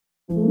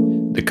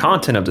The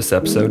content of this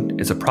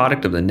episode is a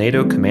product of the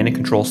NATO Command and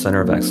Control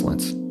Center of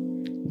Excellence.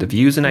 The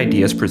views and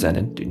ideas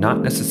presented do not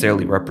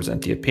necessarily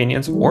represent the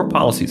opinions or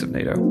policies of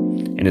NATO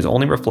and is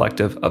only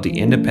reflective of the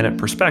independent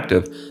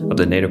perspective of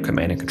the NATO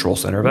Command and Control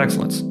Center of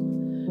Excellence.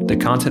 The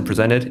content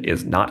presented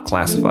is not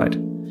classified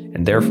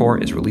and therefore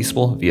is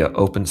releasable via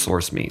open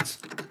source means.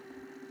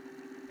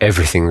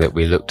 Everything that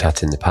we looked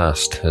at in the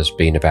past has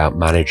been about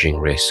managing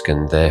risk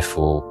and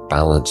therefore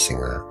balancing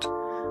that,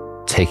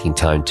 taking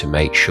time to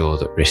make sure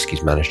that risk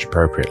is managed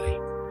appropriately.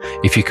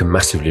 If you can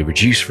massively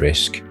reduce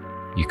risk,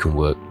 you can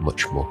work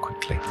much more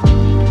quickly.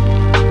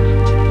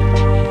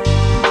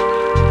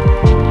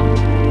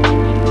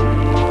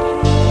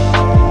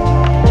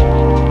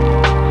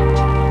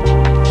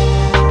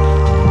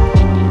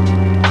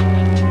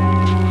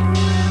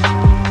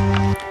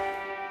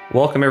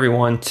 Welcome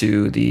everyone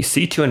to the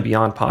C2 and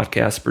Beyond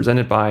podcast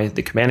presented by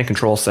the Command and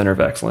Control Center of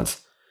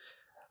Excellence.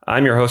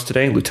 I'm your host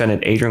today,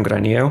 Lieutenant Adrian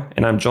Granillo,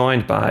 and I'm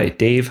joined by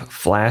Dave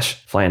Flash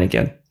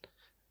Flanagan.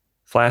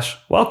 Flash,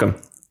 welcome.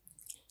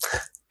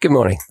 Good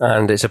morning,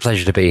 and it's a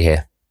pleasure to be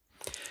here.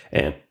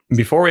 And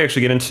before we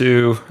actually get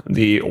into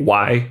the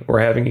why we're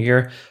having you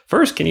here,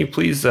 first, can you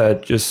please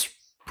just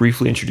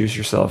briefly introduce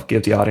yourself,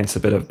 give the audience a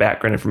bit of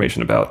background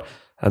information about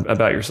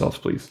yourselves,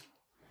 please?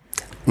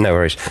 No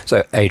worries.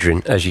 So,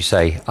 Adrian, as you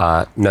say,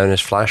 known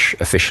as Flash,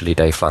 officially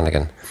Dave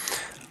Flanagan.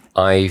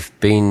 I've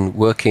been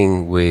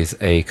working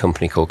with a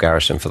company called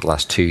Garrison for the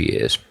last 2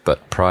 years,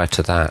 but prior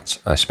to that,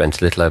 I spent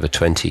a little over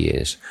 20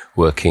 years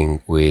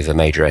working with a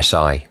major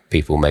SI.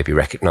 People maybe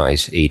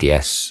recognize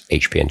EDS,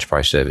 HP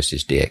Enterprise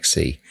Services,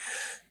 DXC,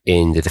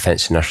 in the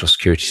defense and national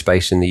security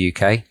space in the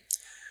UK.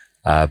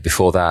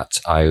 Before that,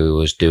 I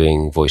was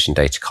doing voice and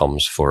data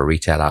comms for a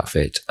retail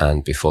outfit,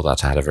 and before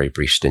that, I had a very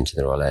brief stint in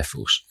the Royal Air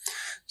Force.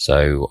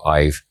 So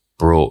I've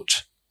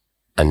brought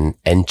an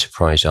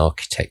enterprise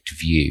architect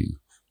view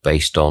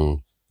based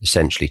on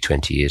essentially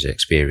 20 years of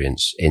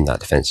experience in that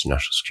defense and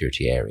national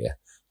security area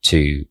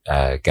to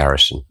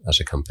Garrison as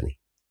a company.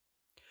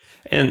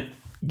 And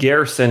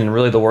Garrison and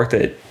really the work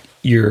that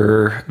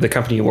the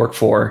company you work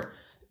for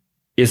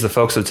is the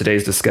focus of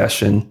today's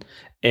discussion.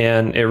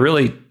 And it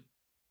really,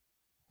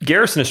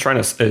 Garrison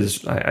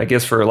is I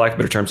guess for lack of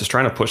better terms, is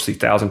trying to push the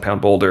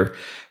 1,000-pound boulder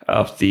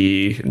up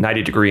the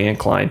 90-degree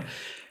incline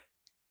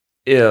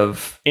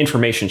of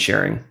information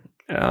sharing.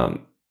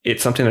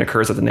 It's something that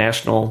occurs at the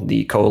national,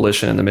 the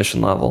coalition, and the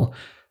mission level.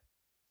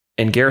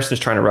 And Garrison is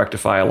trying to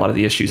rectify a lot of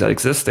the issues that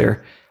exist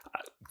there.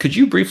 Could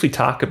you briefly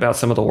talk about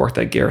some of the work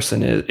that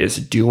Garrison is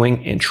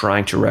doing in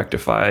trying to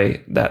rectify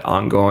that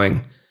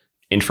ongoing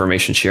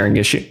information sharing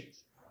issue?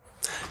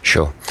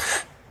 Sure.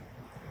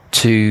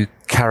 To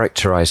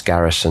characterize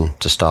Garrison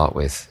to start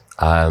with,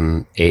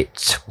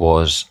 it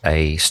was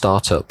a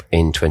startup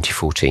in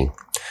 2014.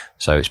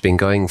 So it's been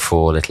going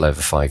for a little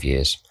over 5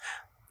 years.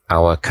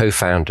 Our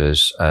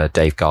co-founders,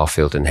 Dave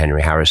Garfield and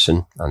Henry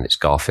Harrison, and it's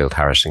Garfield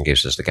Harrison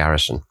gives us the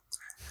Garrison,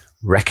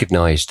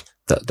 recognized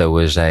that there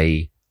was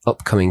a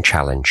upcoming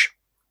challenge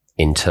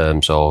in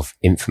terms of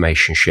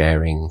information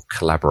sharing,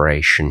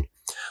 collaboration,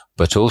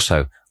 but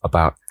also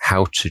about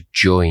how to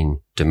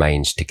join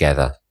domains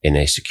together in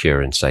a secure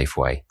and safe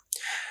way.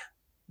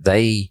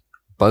 They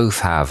both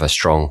have a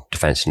strong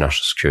defense and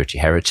national security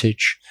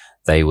heritage.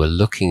 They were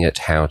looking at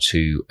how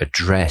to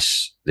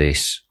address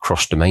this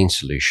cross-domain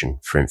solution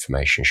for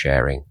information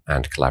sharing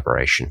and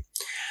collaboration.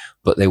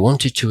 But they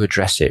wanted to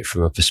address it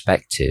from a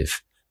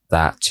perspective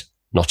that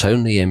not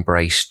only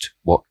embraced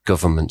what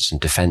governments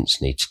and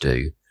defense need to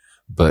do,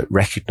 but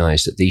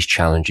recognized that these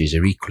challenges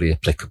are equally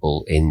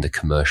applicable in the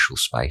commercial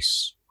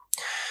space.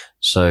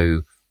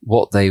 So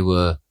what they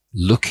were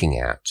looking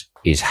at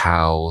is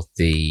how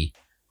the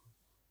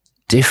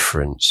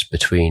difference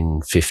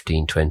between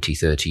 15, 20,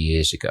 30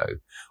 years ago,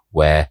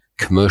 where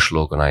commercial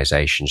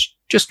organizations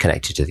just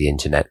connected to the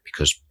internet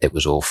because it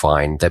was all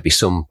fine. There'd be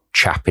some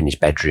chap in his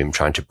bedroom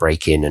trying to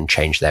break in and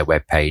change their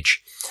web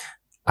page.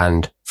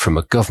 And from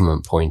a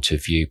government point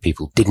of view,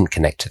 people didn't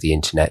connect to the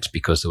internet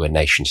because there were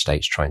nation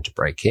states trying to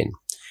break in.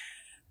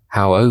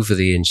 How over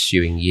the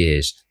ensuing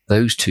years,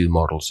 those two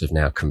models have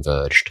now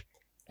converged.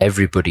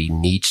 Everybody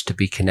needs to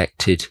be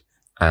connected,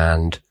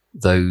 and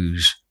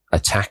those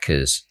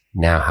attackers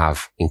now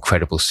have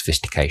incredible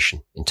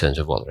sophistication in terms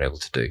of what they're able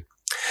to do.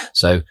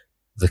 So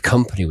the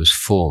company was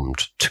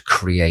formed to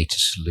create a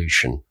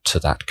solution to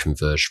that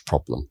converged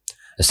problem,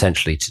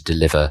 essentially to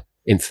deliver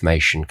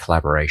information,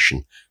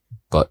 collaboration,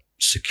 but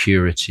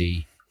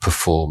security,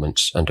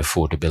 performance, and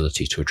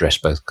affordability to address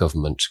both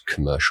government and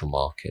commercial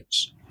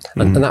markets.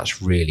 And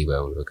that's really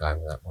where we were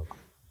going with that one.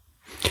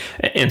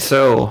 And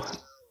so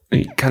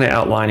kind of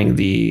outlining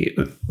the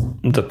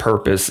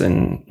purpose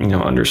and,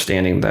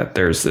 understanding that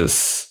there's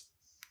this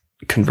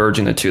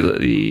converging the two,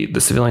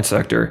 the civilian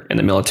sector and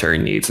the military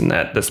needs, and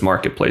that this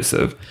marketplace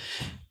of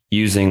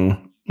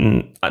using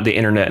the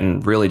internet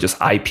and really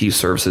just IP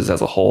services as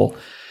a whole.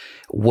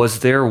 Was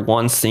there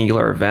one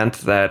singular event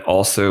that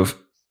also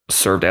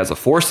served as a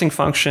forcing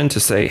function to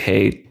say,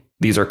 hey,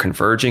 these are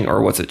converging,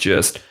 or was it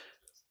just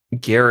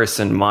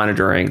Garrison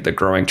monitoring the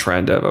growing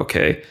trend of,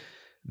 okay,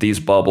 these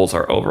bubbles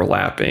are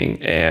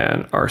overlapping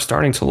and are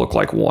starting to look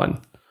like one?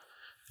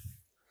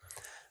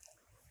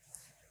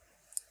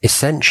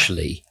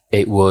 Essentially,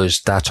 it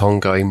was that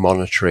ongoing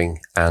monitoring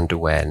and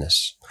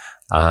awareness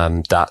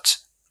that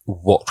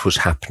what was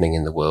happening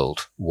in the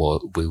world,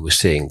 we were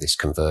seeing this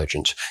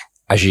convergence.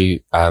 As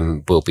you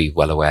will be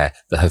well aware,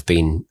 there have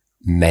been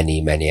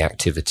many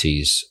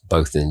activities,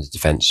 both in the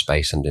defense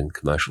space and in the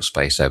commercial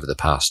space over the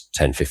past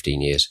 10,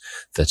 15 years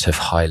that have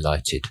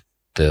highlighted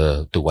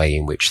the way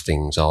in which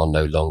things are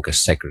no longer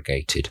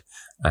segregated,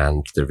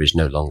 and there is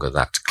no longer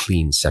that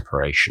clean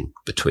separation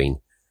between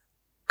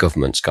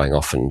governments going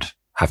off and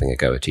having a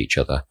go at each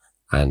other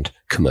and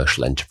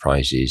commercial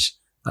enterprises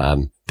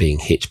being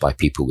hit by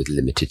people with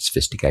limited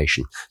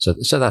sophistication. So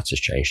that has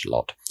changed a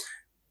lot.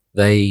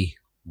 They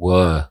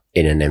were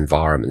in an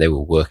environment, they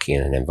were working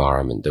in an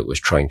environment that was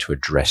trying to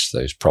address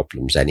those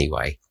problems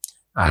anyway.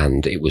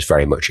 And it was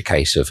very much a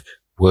case of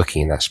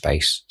working in that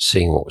space,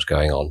 seeing what was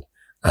going on,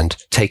 and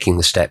taking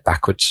the step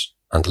backwards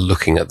and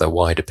looking at the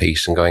wider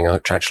piece and going, oh,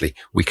 actually,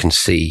 we can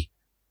see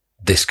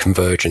this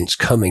convergence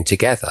coming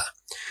together.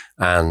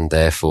 And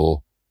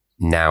therefore,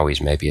 now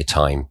is maybe a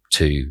time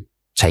to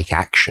take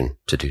action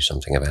to do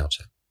something about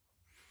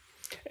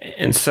it.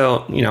 And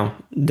so,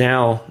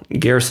 now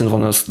Garrison's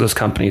one of those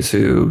companies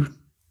who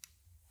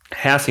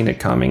has seen it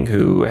coming,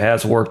 who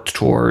has worked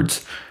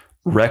towards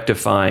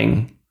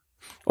rectifying,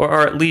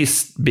 or at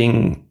least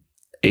being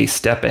a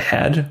step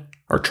ahead,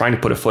 or trying to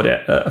put a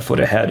foot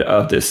ahead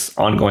of this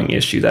ongoing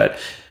issue that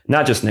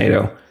not just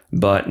NATO,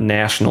 but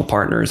national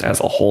partners as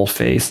a whole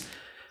face.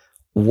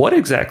 What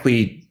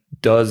exactly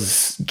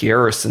does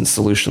Garrison's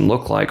solution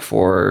look like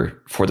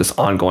for this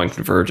ongoing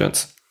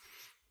convergence?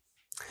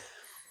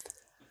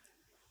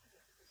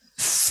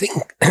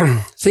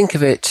 Think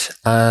of it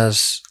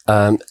as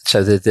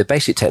so the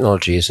basic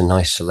technology is an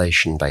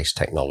isolation-based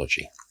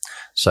technology.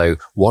 So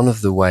one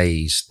of the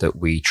ways that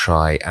we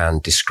try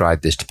and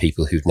describe this to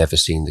people who've never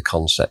seen the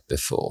concept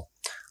before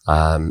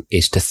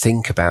is to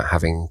think about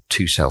having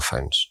two cell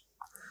phones.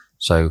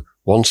 So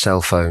one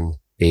cell phone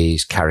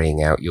is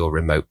carrying out your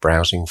remote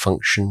browsing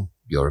function,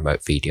 your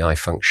remote VDI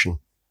function,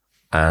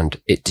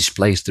 and it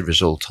displays the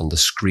result on the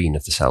screen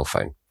of the cell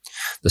phone.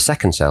 The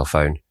second cell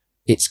phone,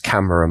 its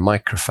camera and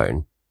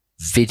microphone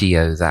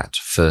video that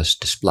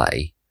first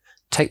display,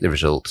 take the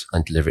result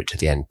and deliver it to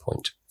the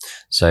endpoint.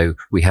 So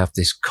we have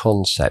this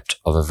concept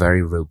of a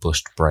very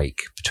robust break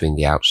between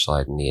the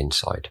outside and the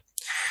inside.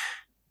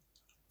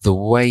 The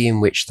way in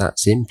which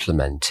that's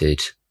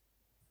implemented,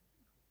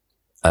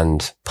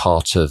 and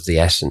part of the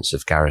essence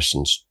of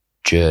Garrison's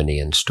journey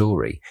and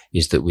story,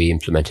 is that we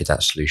implemented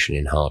that solution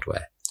in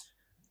hardware.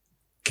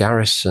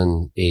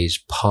 Garrison is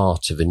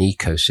part of an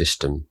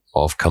ecosystem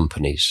of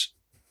companies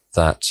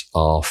that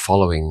are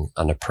following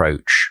an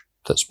approach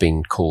that's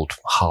been called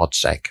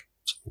HardSec,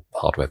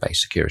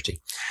 hardware-based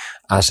security,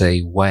 as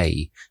a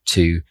way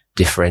to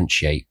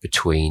differentiate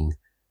between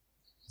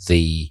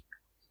the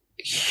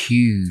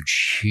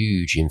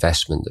huge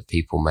investment that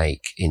people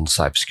make in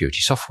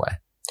cybersecurity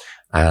software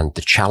and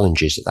the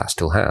challenges that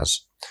still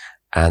has,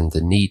 and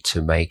the need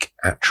to make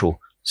actual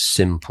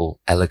simple,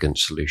 elegant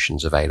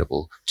solutions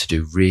available to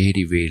do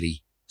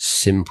really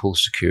simple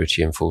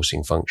security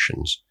enforcing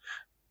functions.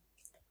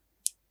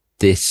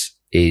 This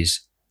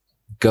is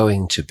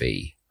going to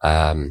be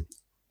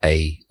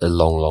a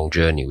long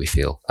journey, we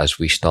feel, as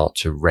we start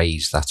to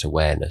raise that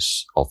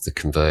awareness of the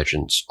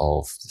convergence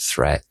of the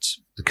threat,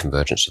 the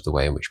convergence of the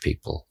way in which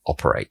people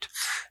operate.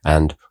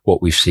 And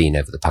what we've seen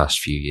over the past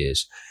few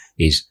years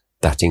is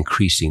that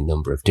increasing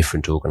number of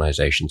different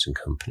organizations and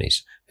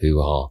companies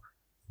who are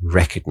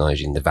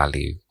recognizing the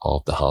value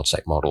of the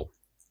HardSec model.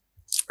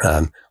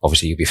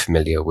 Obviously, you'll be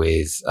familiar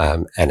with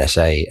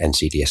NSA,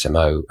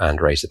 NCDSMO,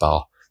 and Raise the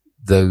Bar.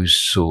 Those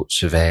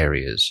sorts of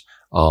areas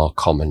are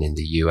common in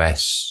the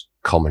US,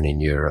 common in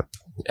Europe,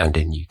 and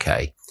in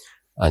UK.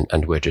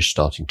 And we're just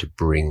starting to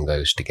bring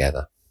those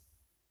together.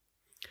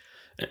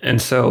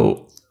 And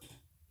so,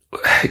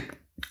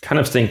 kind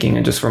of thinking,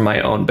 and just from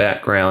my own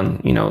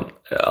background,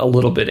 a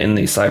little bit in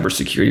the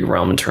cybersecurity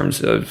realm in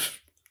terms of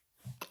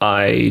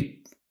I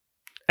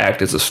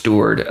act as a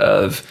steward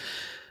of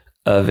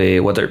a,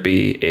 whether it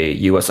be a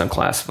US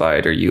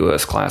unclassified or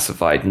US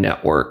classified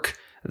network,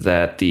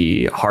 that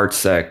the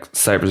HardSec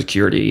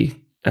cybersecurity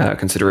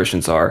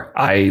considerations are,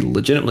 I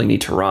legitimately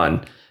need to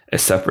run a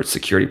separate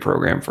security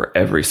program for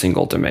every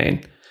single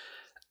domain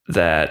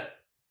that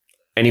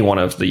any one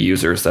of the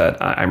users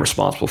that I'm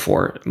responsible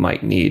for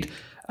might need.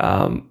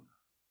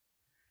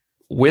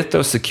 With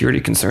those security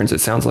concerns, it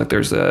sounds like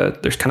there's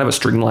kind of a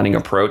streamlining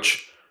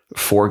approach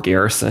for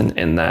Garrison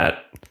in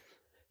that,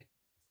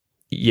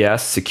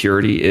 yes,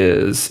 security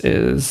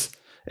is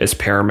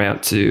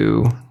paramount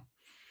to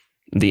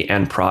the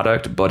end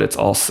product, but it's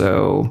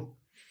also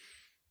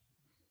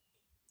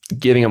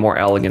giving a more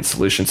elegant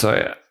solution.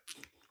 So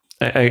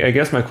I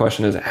guess my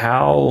question is,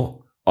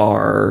 how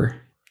are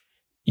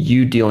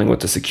you dealing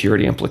with the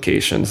security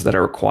implications that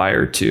are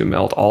required to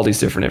meld all these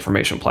different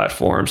information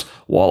platforms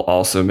while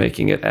also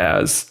making it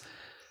as,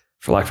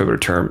 for lack of a better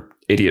term,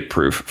 idiot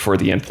proof for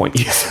the endpoint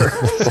user.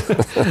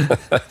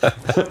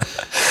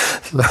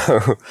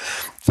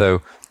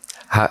 so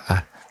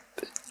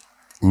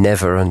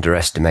never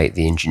underestimate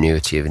the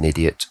ingenuity of an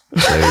idiot.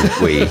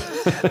 So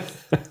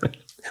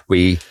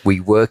we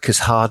work as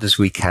hard as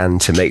we can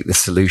to make the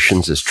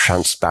solutions as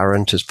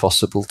transparent as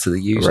possible to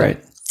the user.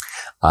 Right.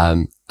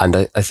 And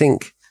I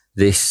think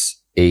this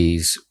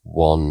is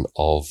one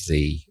of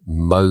the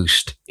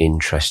most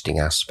interesting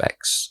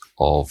aspects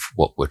of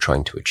what we're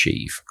trying to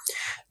achieve,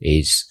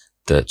 is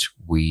that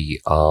we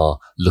are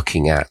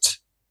looking at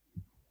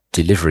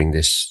delivering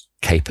this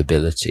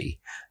capability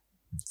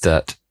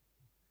that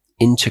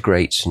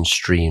integrates and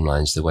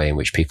streamlines the way in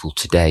which people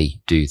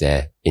today do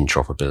their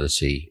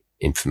interoperability,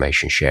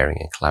 information sharing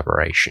and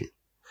collaboration,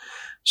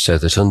 so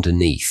that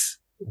underneath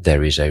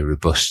there is a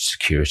robust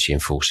security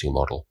enforcing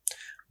model.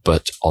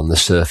 But on the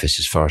surface,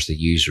 as far as the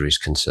user is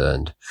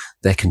concerned,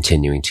 they're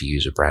continuing to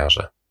use a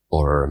browser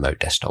or a remote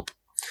desktop.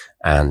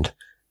 And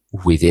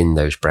within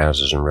those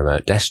browsers and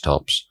remote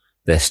desktops,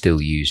 they're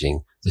still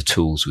using the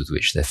tools with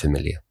which they're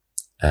familiar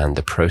and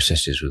the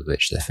processes with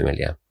which they're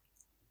familiar.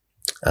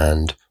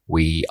 And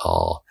we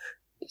are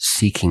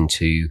seeking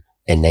to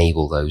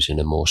enable those in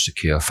a more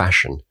secure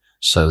fashion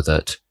so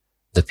that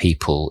the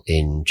people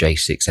in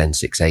J6,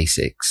 N6,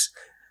 A6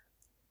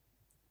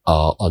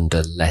 are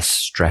under less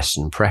stress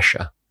and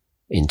pressure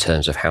in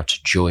terms of how to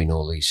join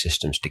all these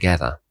systems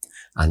together.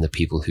 And the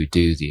people who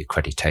do the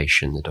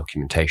accreditation, the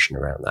documentation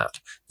around that,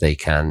 they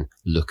can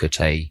look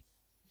at a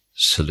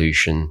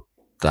solution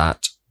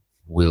that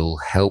will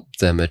help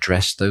them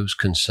address those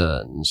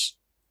concerns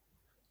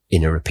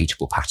in a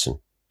repeatable pattern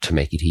to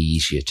make it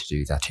easier to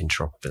do that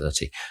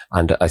interoperability.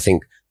 And I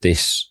think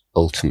this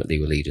ultimately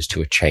will lead us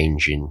to a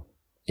change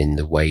in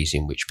the ways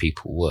in which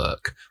people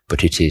work,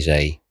 but it is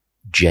a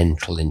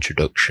gentle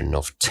introduction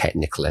of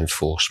technical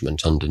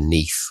enforcement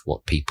underneath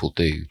what people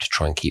do to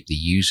try and keep the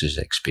user's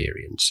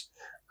experience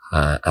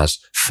as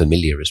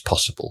familiar as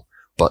possible,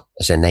 but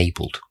as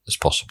enabled as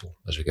possible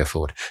as we go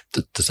forward.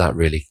 Does that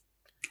really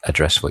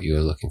address what you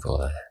were looking for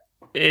there?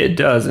 It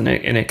does, and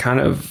it kind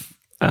of,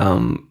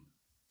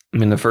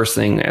 the first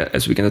thing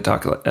as we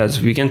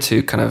begin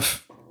to kind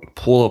of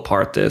pull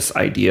apart this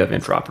idea of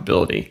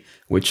interoperability,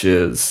 which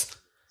is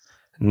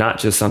not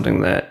just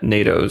something that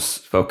NATO's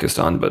focused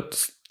on,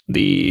 but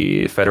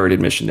the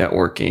Federated Mission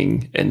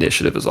Networking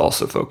Initiative is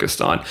also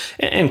focused on,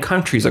 and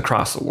countries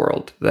across the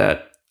world,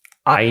 that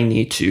I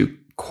need to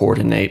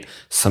coordinate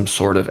some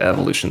sort of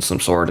evolution, some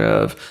sort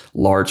of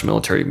large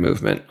military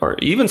movement, or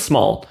even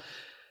small.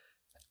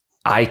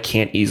 I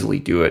can't easily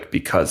do it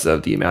because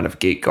of the amount of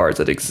gate guards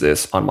that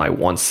exist on my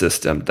one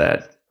system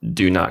that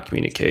do not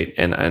communicate.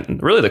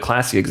 And really the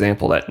classic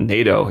example that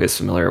NATO is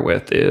familiar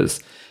with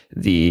is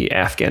the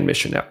Afghan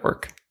Mission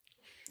Network,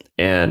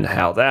 and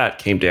how that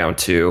came down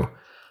to,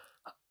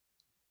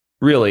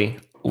 really,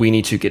 we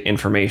need to get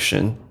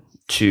information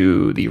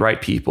to the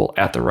right people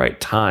at the right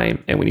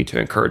time, and we need to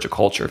encourage a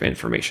culture of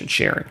information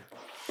sharing.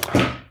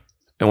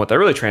 And what that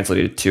really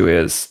translated to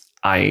is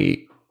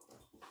I,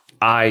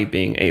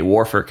 being a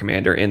warfare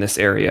commander in this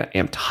area,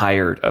 am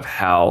tired of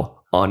how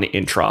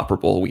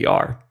uninteroperable we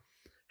are.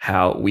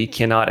 How we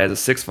cannot, as a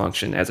 6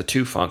 function, as a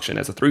 2 function,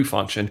 as a 3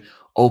 function,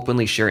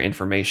 openly share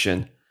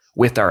information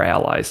with our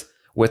allies,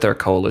 with our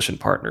coalition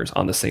partners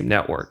on the same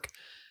network.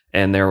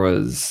 And there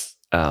was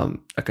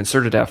a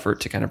concerted effort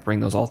to kind of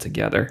bring those all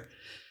together.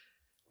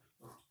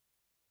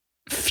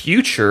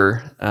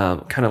 Future,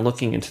 kind of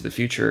looking into the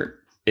future,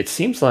 it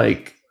seems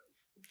like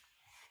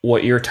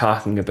what you're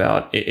talking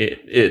about,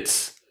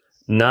 it's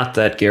not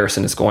that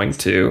Garrison is going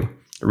to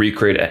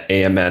recreate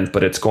AMN,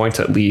 but it's going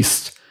to at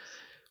least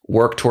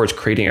work towards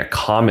creating a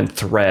common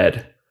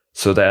thread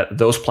so that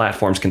those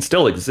platforms can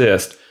still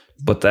exist,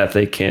 but that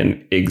they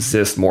can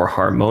exist more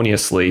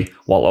harmoniously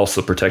while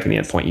also protecting the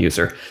endpoint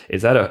user.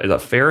 Is that a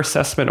fair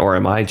assessment, or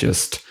am I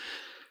just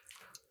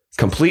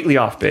completely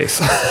off base?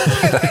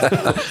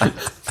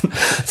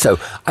 So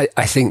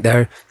I think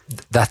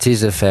that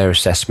is a fair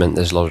assessment.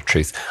 There's a lot of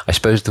truth. I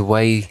suppose the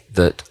way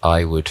that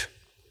I would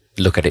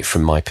look at it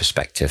from my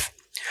perspective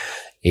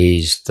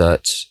is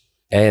that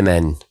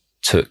AMN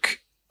took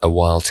a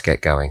while to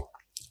get going.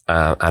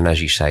 And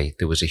as you say,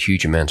 there was a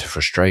huge amount of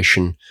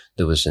frustration.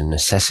 There was a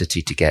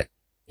necessity to get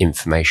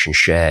information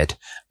shared.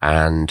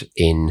 And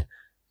in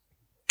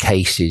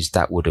cases,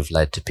 that would have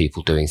led to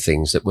people doing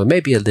things that were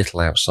maybe a little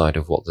outside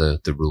of what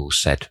the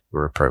rules said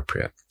were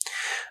appropriate.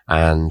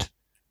 And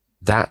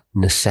that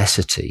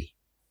necessity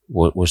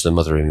was the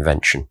mother of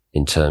invention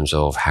in terms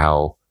of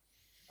how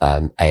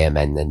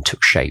AMN then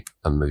took shape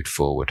and moved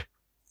forward.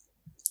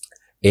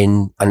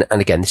 And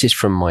again, this is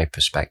from my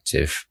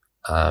perspective.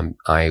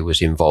 I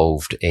was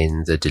involved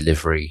in the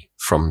delivery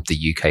from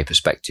the UK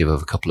perspective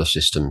of a couple of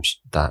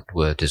systems that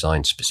were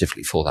designed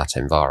specifically for that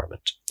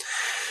environment.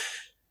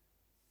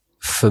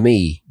 For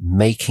me,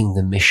 making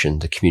the mission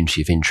the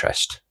community of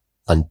interest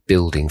and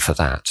building for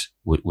that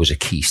was a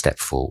key step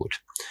forward.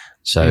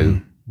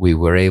 So we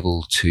were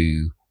able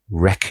to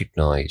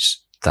recognize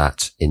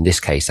that, in this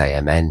case,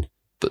 AMN,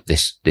 but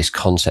this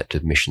concept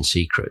of mission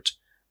secret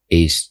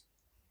is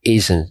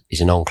is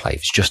an enclave.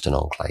 It's just an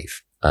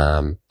enclave.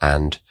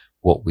 And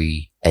what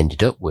we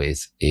ended up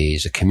with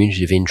is a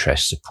community of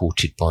interest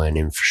supported by an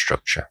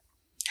infrastructure.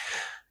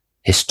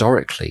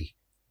 Historically,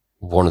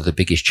 one of the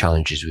biggest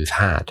challenges we've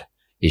had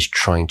is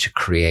trying to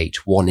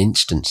create one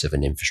instance of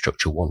an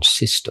infrastructure, one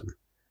system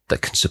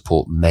that can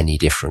support many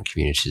different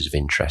communities of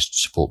interest,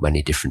 support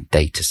many different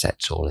data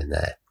sets all in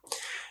there.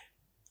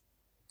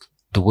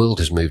 The world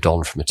has moved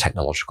on from a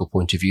technological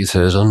point of view, so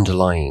those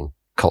underlying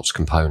COTS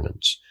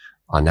components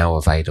are now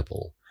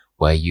available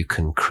where you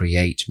can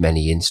create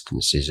many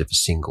instances of a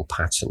single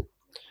pattern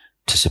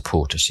to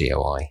support a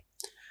COI.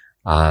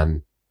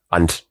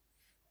 And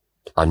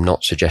I'm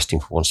not suggesting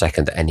for 1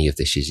 second that any of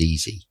this is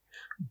easy,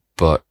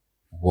 but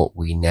what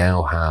we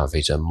now have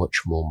is a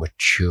much more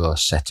mature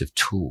set of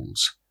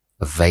tools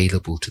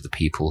available to the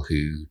people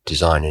who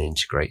design and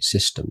integrate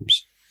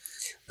systems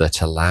that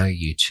allow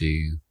you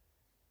to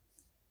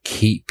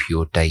keep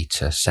your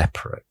data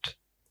separate,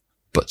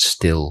 but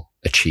still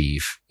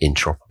achieve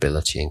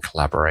interoperability and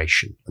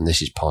collaboration. And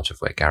this is part of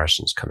where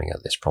Garrison's coming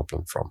at this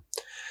problem from.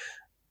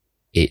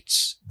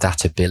 It's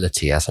that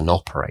ability as an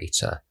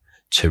operator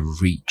to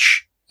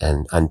reach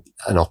an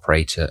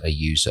operator, a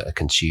user, a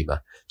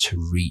consumer,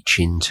 to reach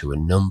into a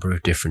number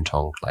of different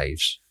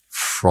enclaves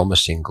from a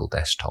single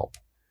desktop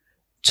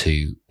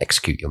to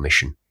execute your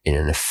mission in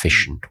an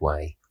efficient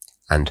way.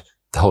 And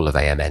the whole of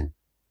AMN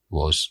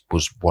was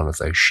one of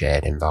those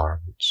shared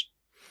environments.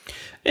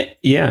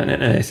 Yeah,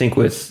 and I think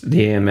with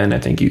the AMN, I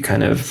think you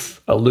kind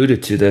of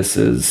alluded to this,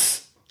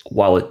 is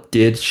while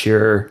it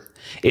shared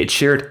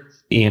the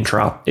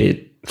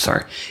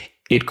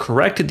it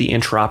corrected the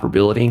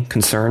interoperability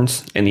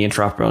concerns and the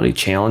interoperability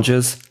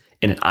challenges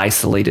in an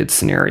isolated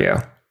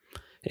scenario.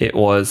 It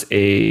was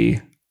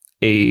a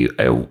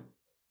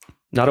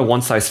not a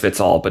one size fits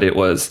all, but it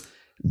was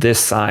this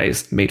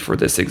size made for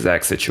this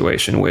exact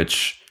situation,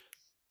 which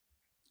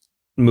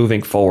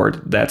moving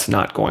forward, that's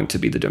not going to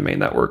be the domain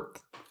that we're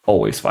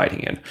always fighting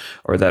in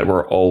or that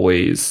we're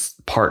always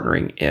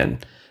partnering in.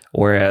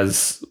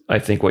 Whereas I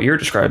think what you're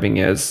describing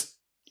is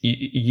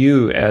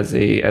you as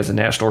a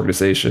national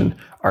organization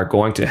are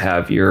going to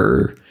have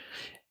your,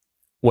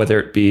 whether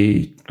it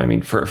be, I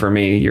mean, for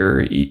me,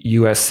 your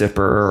US SIPR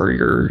or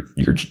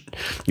your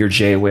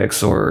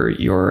JWICs or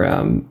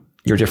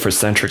your different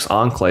Centrix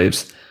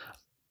enclaves,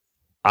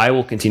 I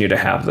will continue to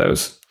have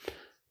those,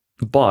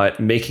 but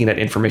making that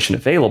information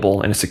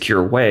available in a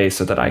secure way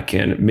so that I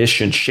can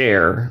mission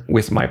share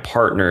with my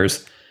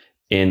partners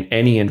in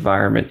any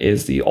environment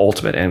is the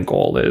ultimate end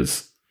goal,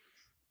 is,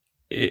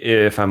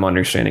 if I'm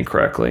understanding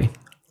correctly.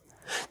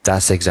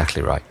 That's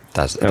exactly right.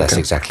 That's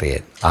exactly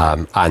it.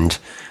 And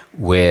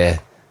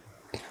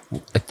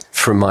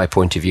from my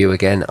point of view,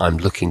 again, I'm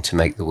looking to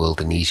make the world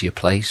an easier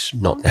place,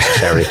 not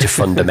necessarily to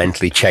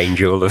fundamentally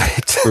change all of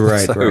it.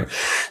 Right.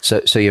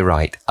 So you're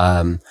right.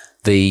 I'm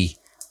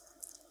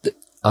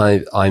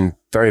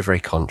very, very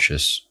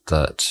conscious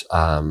that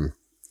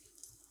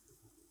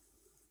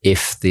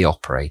if the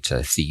operator,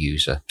 if the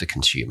user, the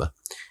consumer,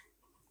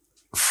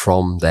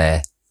 from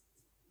their,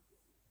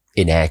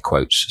 in air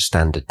quotes,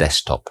 standard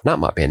desktop, that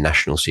might be a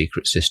national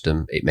secret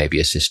system. It may be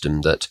a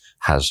system that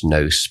has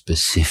no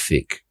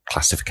specific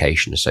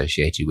classification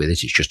associated with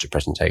it. It's just a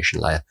presentation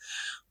layer.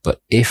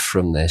 But if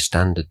from their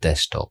standard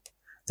desktop,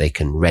 they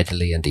can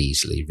readily and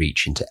easily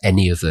reach into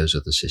any of those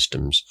other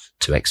systems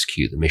to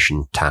execute the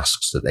mission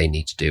tasks that they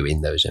need to do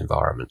in those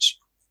environments,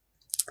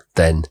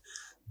 then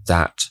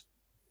that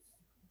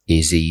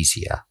is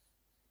easier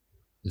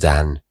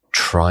than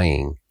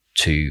trying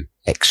to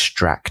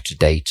extract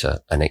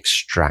data and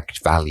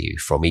extract value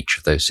from each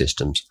of those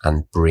systems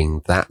and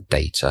bring that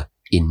data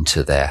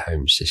into their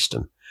home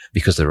system,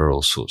 because there are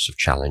all sorts of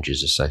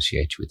challenges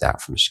associated with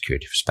that from a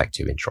security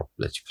perspective,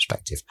 interoperability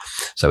perspective.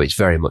 So it's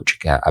very much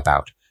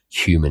about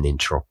human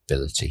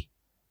interoperability.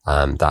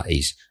 That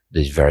is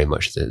very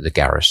much the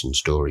Garrison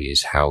story,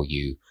 is how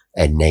you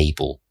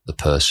enable the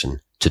person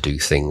to do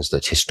things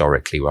that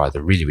historically were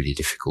either really, really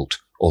difficult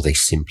or they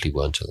simply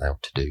weren't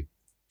allowed to do.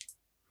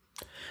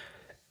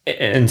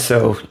 And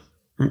so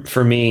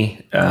for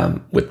me,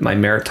 with my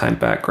maritime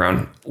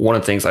background, one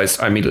of the things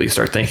I immediately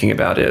start thinking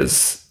about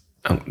is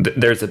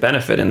there's a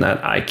benefit in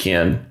that I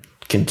can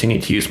continue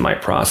to use my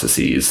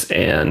processes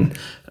and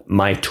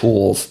my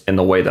tools in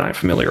the way that I'm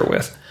familiar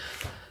with.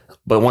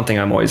 But one thing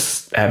I'm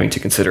always having to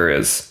consider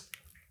is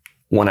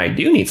when I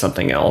do need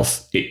something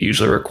else, it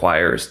usually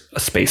requires a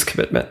space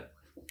commitment.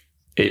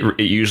 It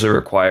usually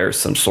requires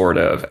some sort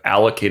of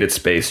allocated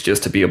space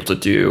just to be able to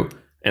do,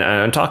 and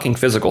I'm talking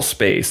physical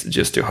space,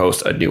 just to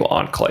host a new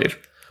enclave,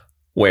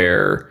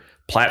 where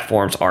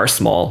platforms are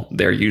small.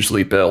 They're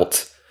usually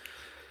built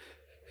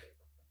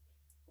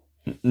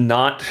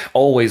not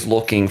always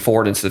looking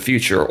forward into the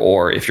future,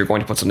 or if you're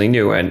going to put something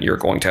new in, you're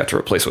going to have to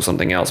replace with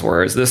something else.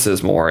 Whereas this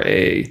is more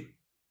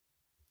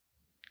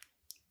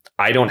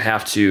I don't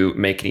have to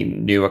make any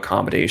new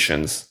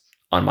accommodations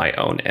on my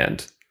own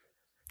end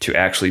to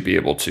actually be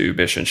able to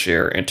mission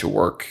share and to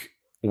work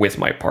with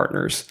my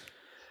partners.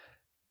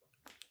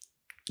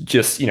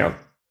 Just,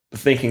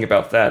 thinking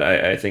about that,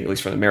 I think, at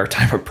least from the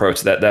maritime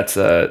approach, that's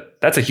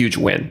a huge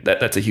win.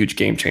 That's a huge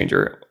game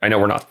changer. I know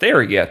we're not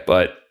there yet,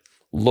 but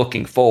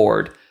looking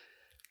forward,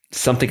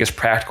 something as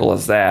practical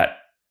as that,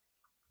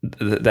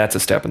 that's a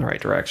step in the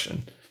right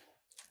direction.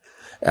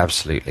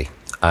 Absolutely.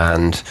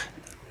 And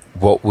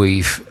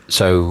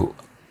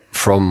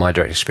from my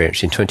direct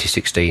experience in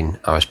 2016,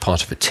 I was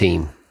part of a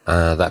team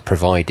that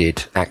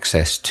provided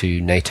access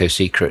to NATO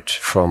Secret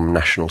from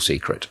National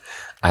Secret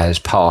as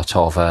part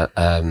of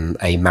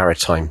a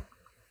maritime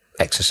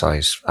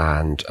exercise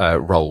and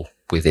role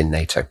within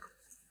NATO.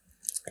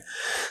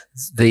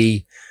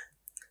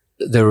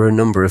 There were a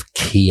number of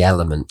key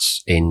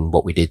elements in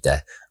what we did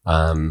there.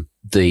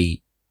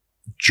 The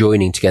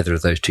joining together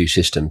of those two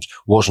systems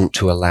wasn't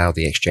to allow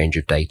the exchange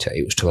of data.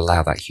 It was to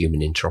allow that human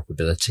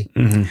interoperability.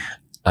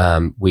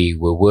 Mm-hmm. We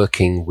were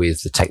working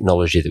with the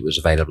technology that was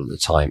available at the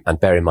time. And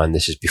bear in mind,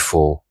 this is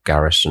before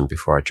Garrison,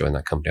 before I joined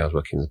that company. I was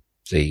working with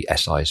the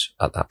SIs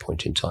at that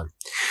point in time.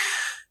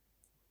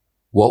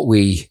 What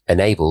we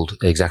enabled,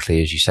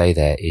 exactly as you say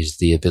there, is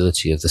the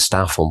ability of the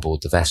staff on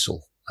board the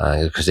vessel,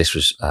 because this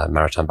was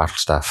maritime battle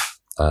staff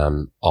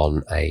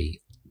on a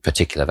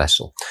particular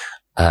vessel.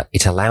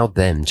 It allowed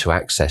them to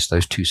access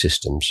those two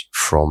systems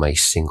from a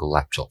single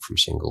laptop, from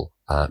single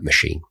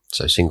machine,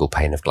 so single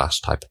pane of glass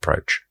type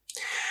approach.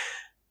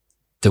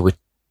 There were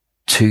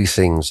two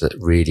things that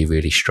really,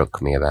 really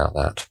struck me about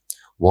that.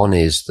 One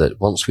is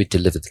that once we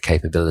delivered the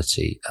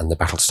capability and the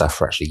battle staff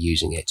were actually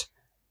using it,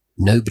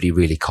 nobody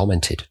really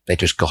commented. They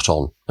just got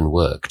on and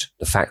worked.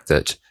 The fact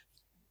that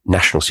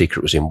National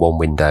Secret was in one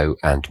window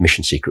and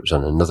Mission Secret was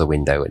on another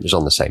window and it was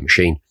on the same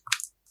machine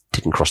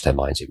didn't cross their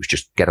minds. It was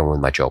just get on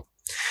with my job.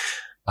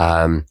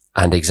 And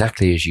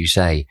exactly as you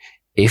say,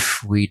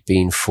 if we'd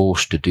been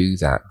forced to do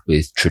that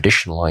with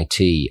traditional IT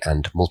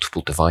and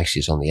multiple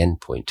devices on the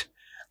endpoint,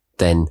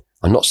 then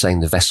I'm not saying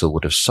the vessel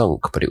would have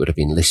sunk, but it would have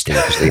been listing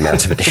because of the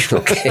amount of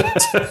additional kit.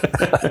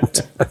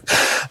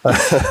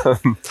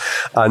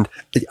 and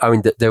I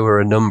mean, there were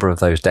a number of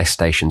those desk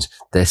stations.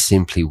 There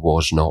simply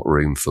was not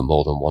room for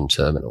more than one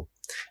terminal.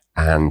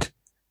 And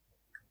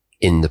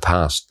in the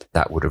past,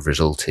 that would have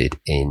resulted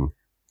in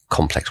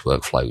complex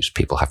workflows,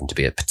 people having to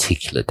be at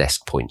particular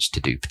desk points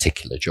to do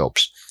particular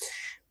jobs.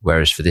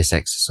 Whereas for this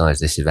exercise,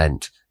 this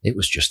event, it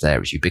was just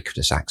there as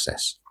ubiquitous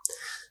access.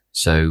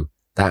 So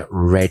that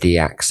ready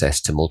access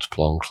to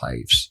multiple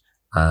enclaves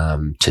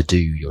to do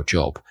your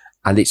job.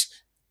 And it's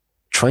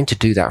trying to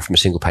do that from a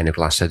single pane of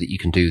glass so that you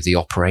can do the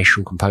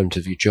operational component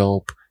of your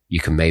job. You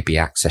can maybe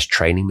access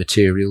training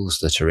materials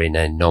that are in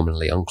a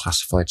nominally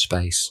unclassified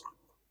space.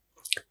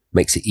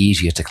 Makes it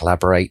easier to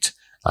collaborate.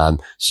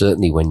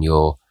 Certainly when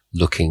you're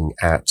looking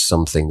at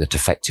something that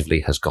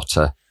effectively has got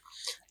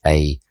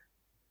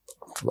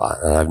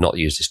I've not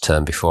used this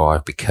term before,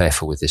 I'd be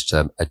careful with this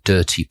term, a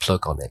dirty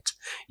plug on it.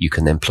 You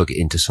can then plug it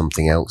into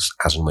something else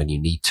as and when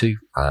you need to,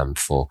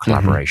 for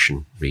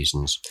collaboration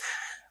reasons.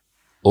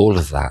 All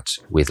of that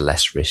with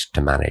less risk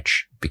to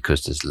manage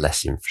because there's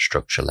less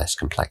infrastructure, less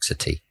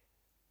complexity.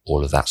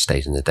 All of that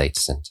stays in the data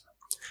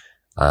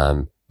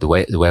center. The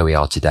way we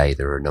are today,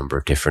 there are a number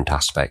of different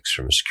aspects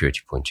from a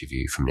security point of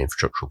view, from an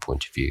infrastructural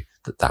point of view,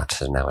 that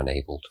has now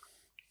enabled.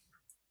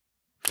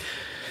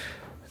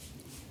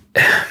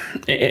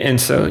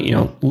 And so,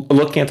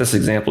 looking at this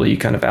example you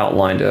kind of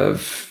outlined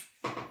of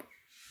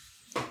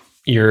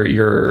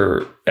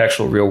your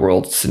actual real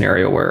world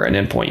scenario where an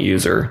endpoint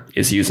user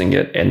is using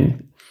it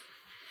and,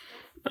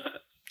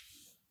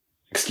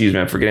 excuse me,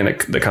 I'm forgetting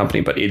the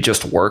company, but it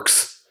just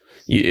works.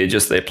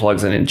 It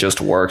plugs in and just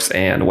works.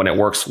 And when it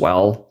works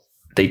well,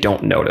 they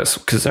don't notice,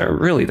 because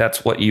really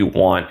that's what you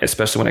want,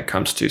 especially when it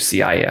comes to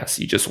CIS.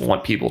 You just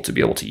want people to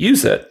be able to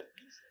use it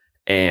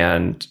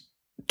and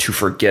to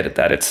forget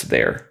that it's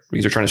there,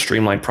 because they're trying to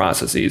streamline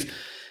processes.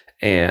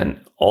 And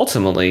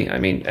ultimately, I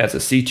mean, as a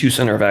C2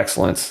 Center of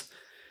Excellence,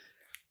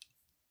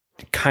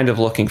 kind of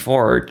looking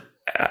forward,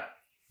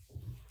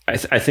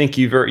 I think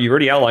you've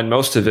already outlined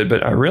most of it,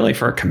 but really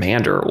for a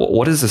commander,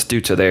 what does this do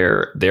to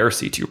their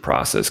C2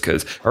 process?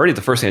 Because already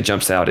the first thing that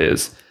jumps out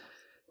is,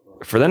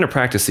 for them to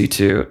practice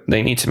C2,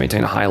 they need to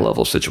maintain a high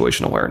level of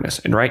situational awareness.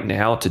 And right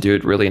now, to do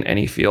it really in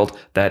any field,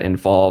 that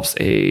involves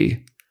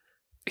a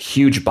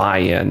huge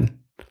buy-in,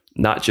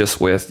 not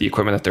just with the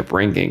equipment that they're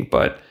bringing,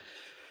 but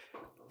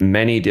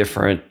many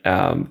different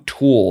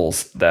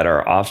tools that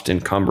are often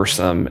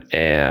cumbersome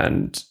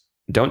and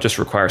don't just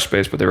require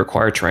space, but they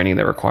require training,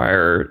 they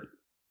require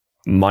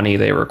money,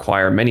 they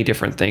require many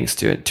different things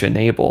to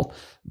enable.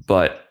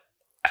 But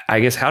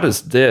I guess, how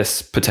does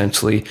this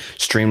potentially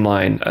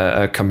streamline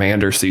a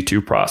commander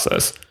C2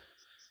 process?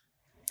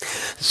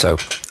 So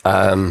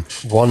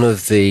one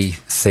of the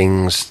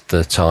things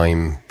that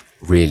I'm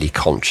really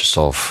conscious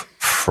of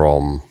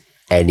from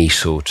any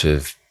sort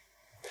of,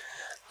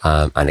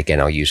 and again,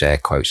 I'll use air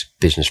quotes,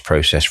 business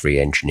process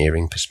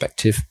re-engineering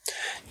perspective,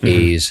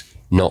 is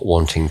not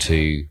wanting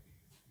to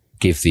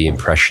give the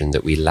impression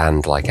that we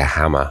land like a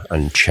hammer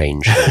and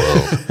change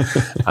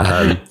the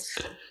world.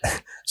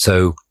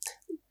 So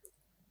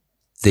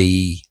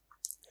the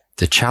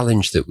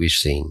challenge that we've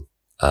seen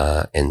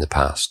in the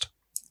past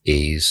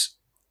is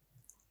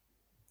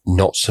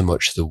not so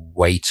much the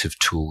weight of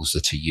tools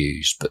that are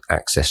used, but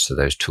access to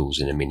those tools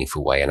in a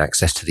meaningful way, and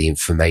access to the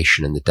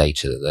information and the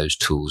data that those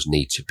tools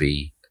need to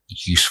be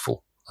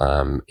useful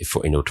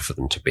in order for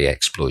them to be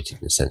exploited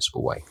in a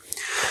sensible way.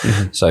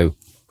 Mm-hmm. So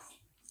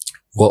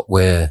what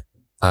we're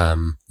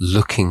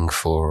looking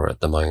for at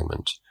the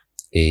moment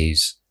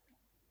is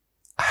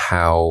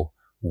how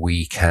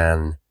we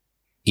can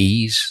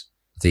ease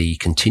the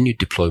continued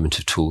deployment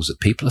of tools that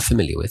people are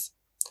familiar with.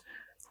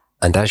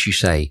 And as you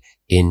say,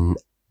 in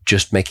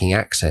just making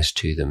access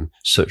to them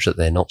such that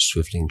they're not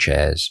swiveling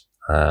chairs,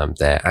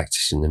 they're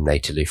accessing them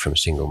natively from a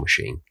single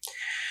machine.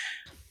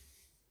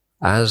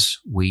 As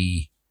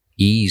we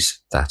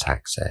ease that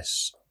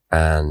access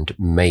and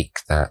make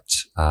that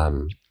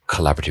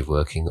collaborative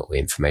working or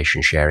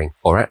information sharing,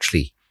 or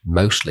actually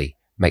mostly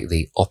make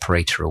the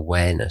operator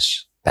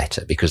awareness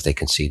better, because they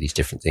can see these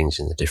different things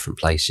in the different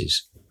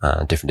places,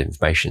 different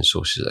information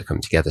sources that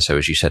come together. So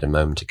as you said a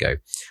moment ago,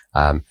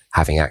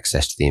 having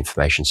access to the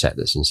information set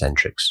that's in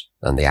Centrix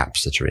and the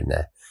apps that are in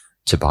there,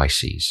 to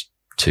BICES,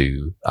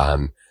 to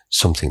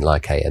something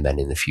like AMN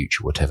in the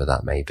future, whatever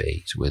that may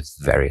be, with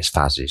various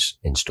phases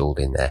installed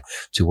in there,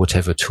 to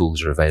whatever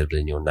tools are available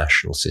in your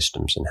national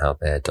systems and how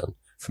they're done.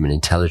 From an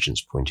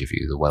intelligence point of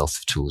view, the wealth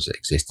of tools that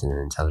exist in an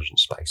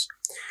intelligence space.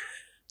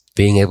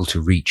 Being able to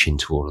reach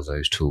into all of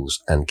those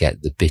tools and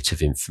get the bit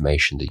of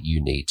information that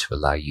you need to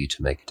allow you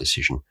to make a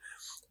decision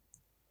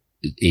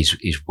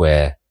is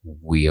where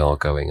we are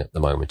going at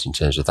the moment in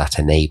terms of that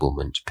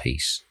enablement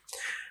piece.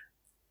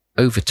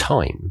 Over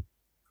time,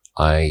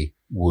 I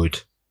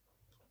would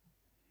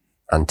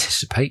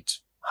anticipate,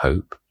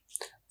 hope,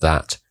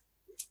 that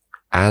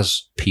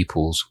as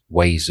people's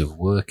ways of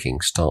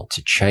working start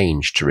to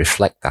change to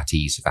reflect that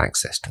ease of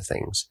access to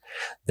things,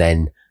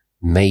 then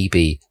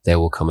maybe there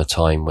will come a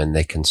time when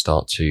they can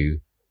start to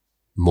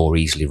more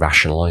easily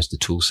rationalize the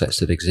tool sets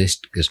that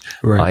exist. Because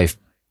right.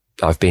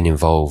 I've been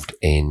involved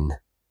in,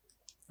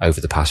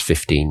 over the past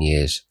 15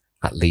 years,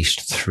 at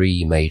least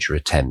 3 major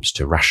attempts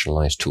to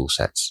rationalize tool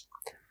sets.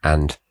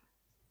 And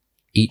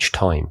each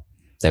time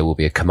there will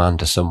be a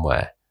commander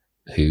somewhere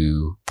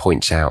who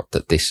points out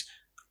that this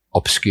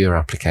obscure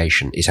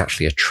application is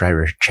actually a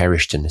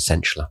cherished and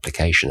essential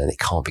application, and it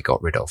can't be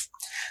got rid of.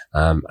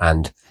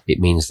 And it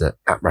means that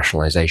app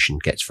rationalization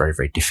gets very,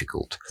 very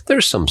difficult. There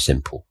is some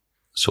simple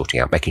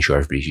sorting out, making sure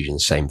everybody's using the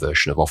same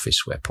version of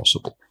Office where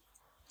possible.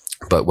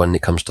 But when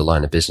it comes to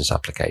line of business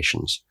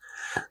applications,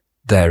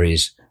 there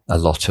is a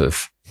lot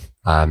of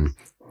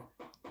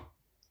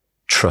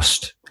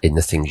trust in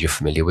the things you're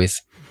familiar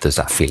with. There's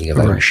that feeling of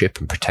ownership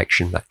and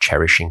protection, that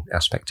cherishing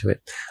aspect to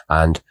it.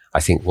 And I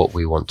think what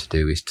we want to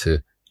do is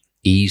to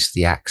ease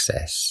the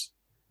access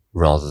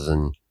rather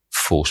than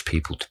force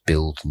people to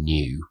build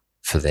new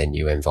for their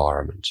new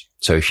environment.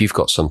 So if you've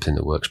got something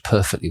that works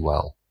perfectly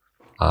well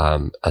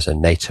as a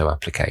NATO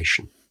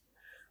application,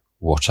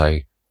 what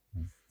I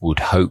would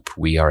hope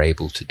we are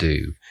able to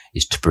do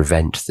is to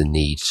prevent the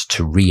need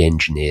to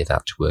re-engineer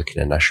that to work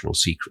in a national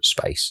secret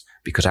space,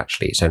 because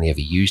actually it's only ever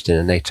used in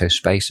a NATO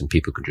space and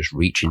people can just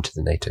reach into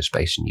the NATO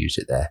space and use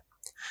it there.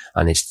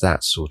 And it's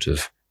that sort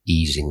of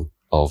easing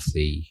of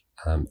the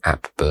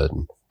app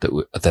burden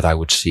that I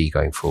would see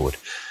going forward.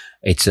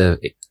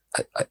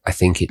 I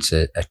think it's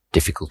a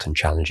difficult and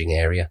challenging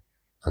area,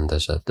 and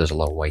there's a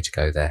long way to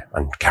go there.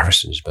 And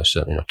Garrison is most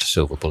certainly not a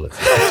silver bullet.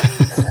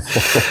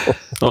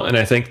 Well, and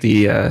I think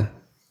the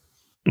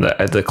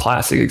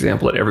classic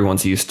example that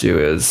everyone's used to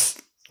is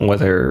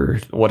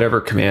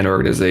whatever command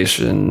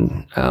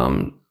organization,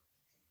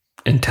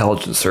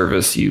 intelligence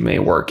service you may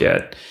work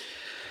at,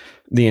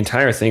 the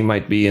entire thing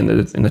might be in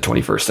the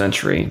 21st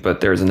century, but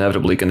there's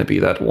inevitably going to be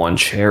that one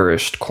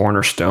cherished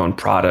cornerstone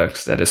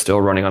product that is still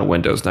running on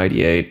Windows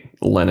 98,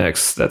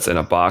 Linux, that's in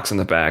a box in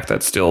the back,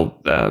 that's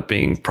still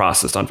being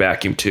processed on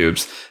vacuum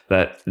tubes,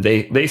 that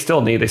they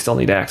still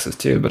need access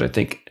to. But I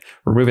think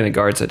removing the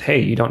guards that, hey,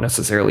 you don't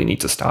necessarily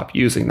need to stop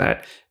using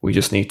that. We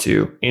just need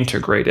to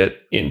integrate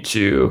it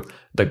into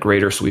the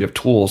greater suite of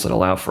tools that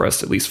allow for us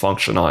to at least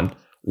function on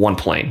one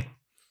plane.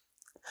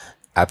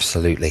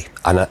 Absolutely.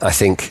 And I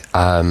think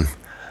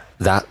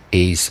that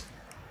is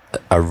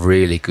a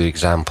really good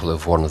example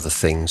of one of the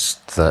things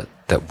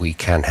that we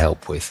can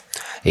help with,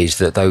 is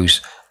that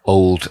those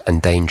old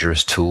and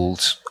dangerous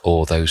tools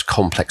or those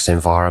complex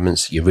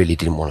environments you really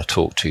didn't want to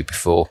talk to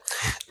before.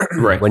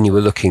 Right. When you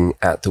were looking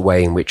at the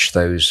way in which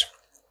those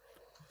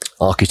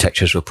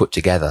architectures were put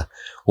together,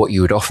 what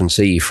you would often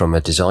see from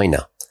a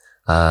designer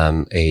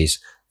is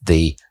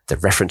the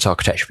reference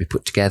architecture will be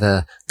put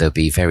together, there'll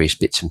be various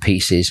bits and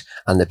pieces,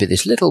 and there'll be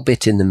this little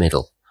bit in the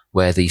middle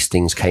where these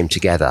things came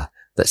together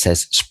that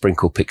says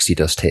sprinkle pixie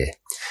dust here.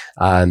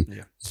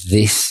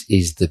 This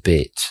is the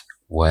bit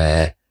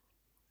where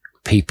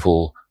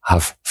people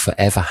have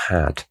forever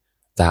had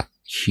that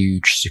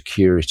huge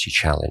security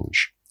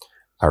challenge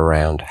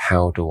around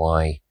how do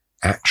I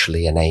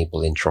actually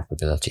enable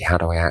interoperability? How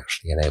do I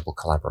actually enable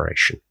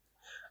collaboration?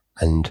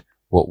 And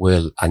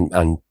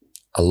and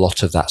a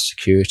lot of that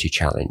security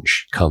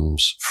challenge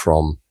comes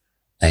from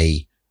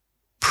a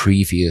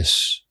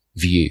previous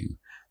view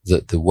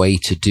that the way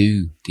to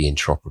do the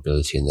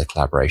interoperability and the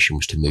collaboration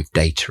was to move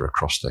data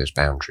across those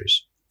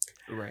boundaries.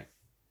 Right.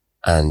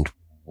 And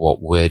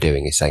what we're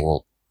doing is saying,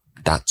 well,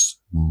 that's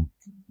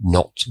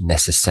not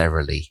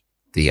necessarily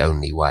the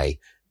only way.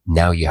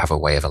 Now you have a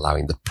way of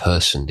allowing the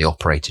person, the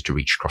operator, to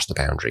reach across the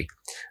boundary.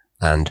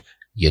 And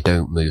you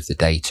don't move the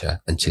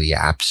data until you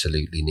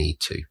absolutely need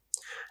to.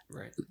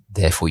 Right.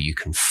 Therefore, you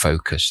can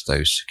focus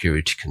those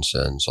security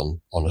concerns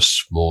on a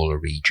smaller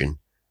region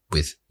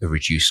with a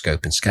reduced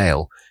scope and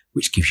scale,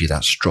 which gives you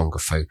that stronger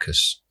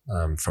focus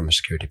from a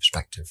security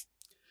perspective.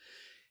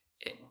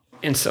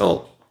 And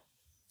so,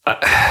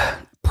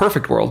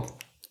 perfect world.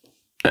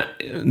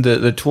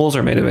 The tools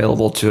are made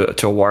available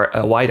to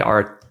a wide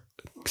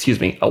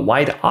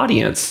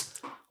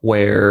audience,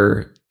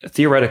 where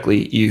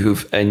theoretically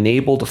you've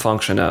enabled the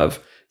function of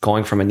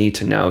going from a need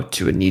to know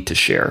to a need to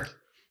share.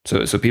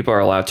 So people are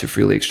allowed to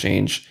freely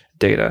exchange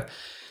data.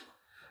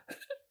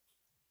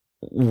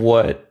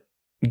 What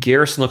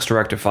Garrison looks to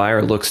rectify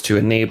or looks to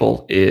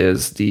enable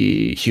is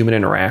the human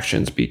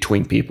interactions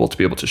between people to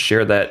be able to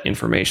share that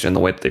information in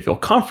the way that they feel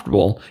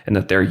comfortable and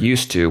that they're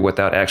used to,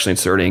 without actually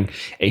inserting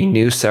a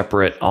new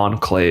separate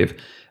enclave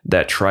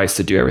that tries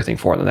to do everything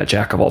for them, that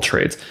jack of all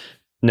trades.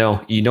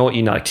 No, you know what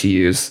you like to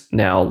use.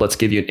 Now let's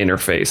give you an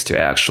interface to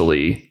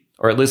actually,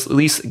 or at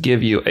least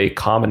give you a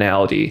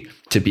commonality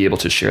to be able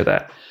to share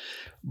that.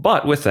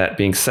 But with that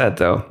being said,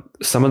 though,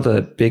 some of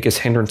the biggest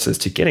hindrances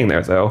to getting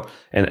there, though,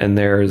 and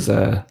there's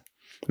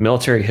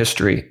military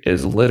history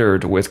is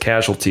littered with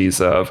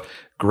casualties of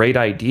great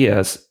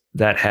ideas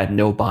that had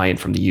no buy-in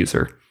from the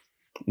user.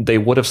 They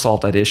would have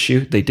solved that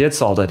issue. They did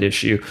solve that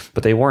issue,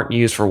 but they weren't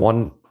used for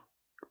one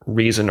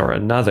reason or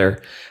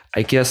another.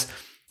 I guess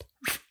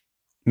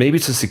maybe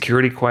it's a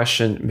security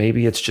question.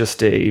 Maybe it's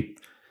just a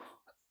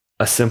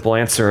simple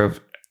answer of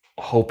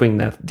hoping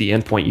that the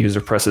endpoint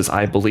user presses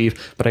I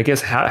believe. But I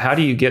guess how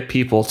do you get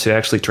people to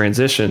actually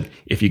transition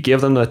if you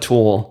give them the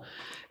tool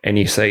and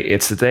you say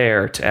it's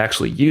there to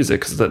actually use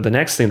it? Because the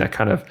next thing that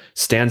kind of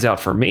stands out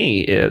for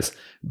me is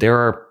there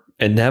are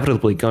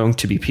inevitably going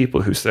to be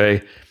people who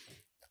say,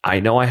 I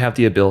know I have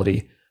the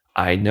ability.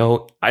 I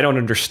know I don't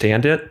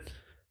understand it.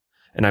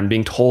 And I'm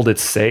being told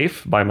it's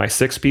safe by my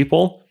 6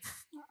 people.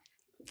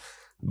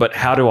 But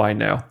how do I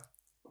know?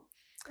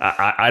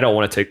 I don't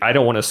want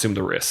to assume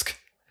the risk.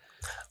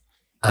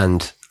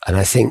 And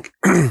I think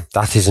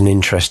that is an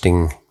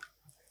interesting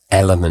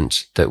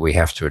element that we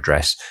have to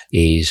address,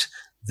 is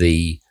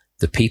the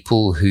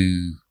people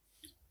who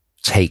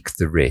take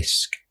the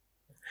risk.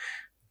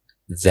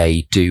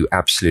 They do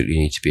absolutely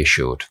need to be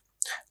assured.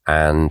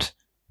 And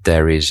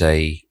there is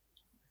a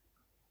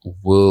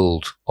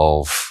world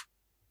of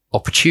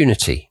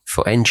opportunity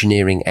for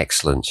engineering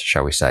excellence,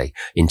 shall we say,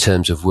 in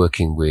terms of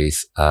working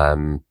with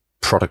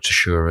product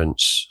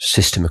assurance,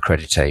 system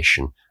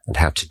accreditation, and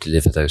how to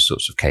deliver those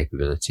sorts of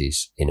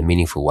capabilities in a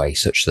meaningful way,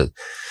 such that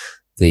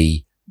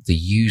the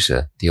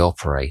user, the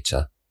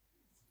operator,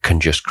 can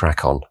just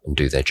crack on and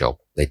do their job.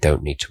 They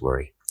don't need to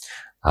worry.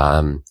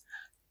 I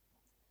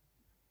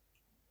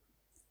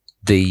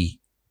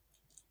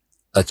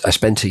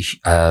spent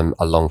a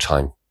long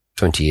time,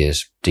 20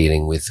 years,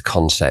 dealing with the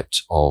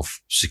concept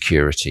of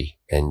security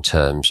in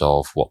terms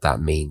of what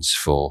that means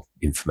for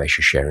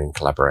information sharing and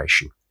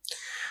collaboration,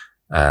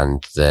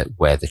 and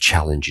where the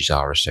challenges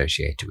are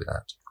associated with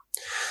that.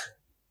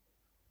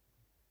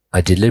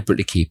 I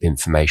deliberately keep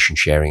information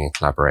sharing and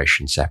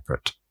collaboration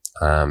separate.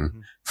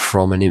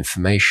 From an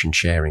information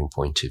sharing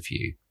point of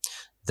view,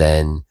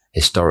 then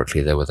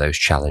historically there were those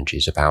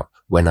challenges about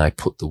when I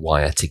put the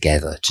wire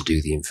together to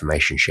do the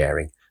information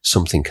sharing,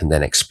 something can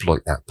then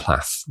exploit that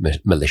path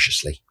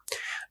maliciously.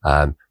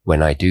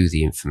 When I do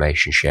the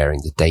information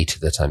sharing, the data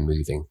that I'm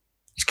moving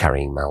is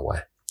carrying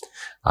malware.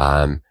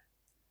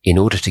 In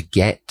order to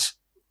get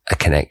a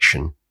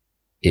connection,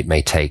 it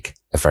may take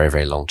a very,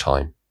 very long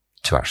time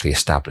to actually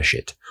establish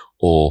it,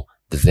 or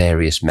the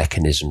various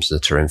mechanisms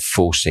that are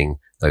enforcing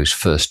those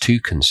first 2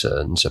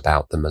 concerns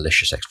about the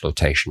malicious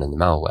exploitation and the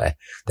malware,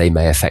 they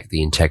may affect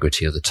the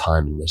integrity or the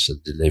timeliness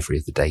of the delivery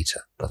of the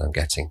data that I'm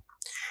getting.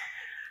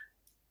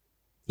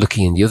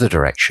 Looking in the other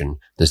direction,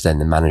 there's then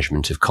the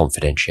management of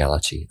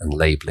confidentiality and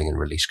labeling and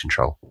release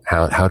control.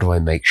 How do I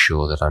make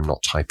sure that I'm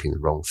not typing the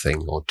wrong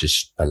thing or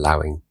just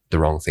allowing the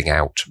wrong thing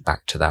out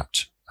back to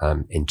that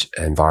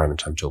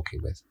environment I'm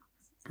talking with?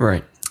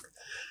 Right.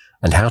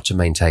 And how to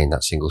maintain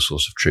that single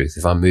source of truth.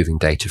 If I'm moving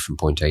data from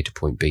point A to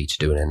point B to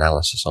do an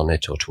analysis on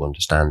it or to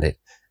understand it,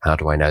 how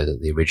do I know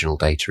that the original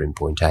data in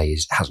point A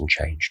hasn't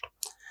changed?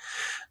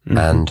 Mm-hmm.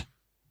 And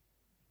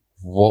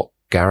what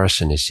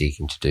Garrison is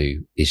seeking to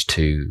do is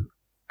to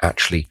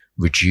actually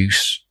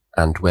reduce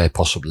and, where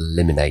possible,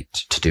 eliminate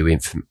to do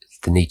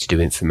the need to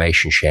do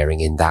information sharing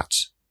in that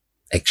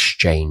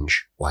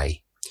exchange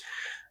way.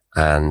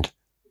 And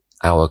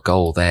our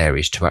goal there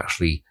is to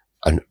actually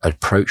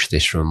approach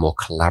this from a more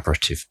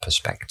collaborative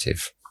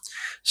perspective,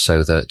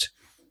 so that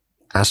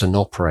as an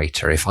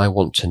operator, if I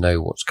want to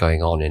know what's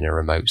going on in a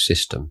remote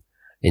system,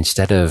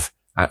 instead of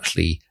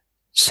actually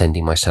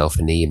sending myself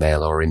an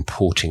email or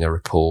importing a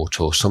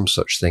report or some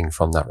such thing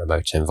from that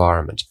remote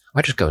environment,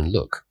 I just go and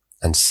look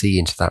and see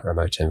into that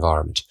remote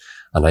environment.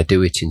 And I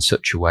do it in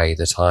such a way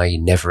that I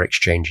never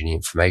exchange any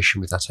information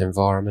with that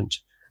environment.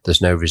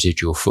 There's no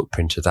residual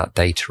footprint of that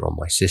data on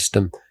my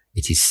system.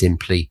 It is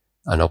simply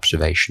an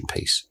observation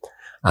piece.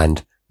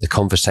 And the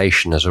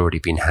conversation has already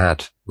been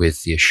had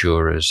with the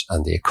assurers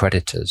and the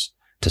accreditors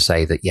to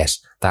say that, yes,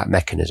 that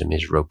mechanism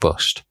is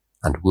robust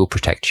and will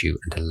protect you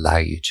and allow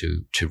you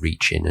to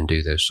reach in and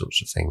do those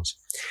sorts of things.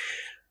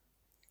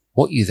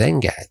 What you then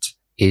get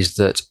is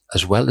that,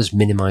 as well as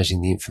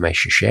minimizing the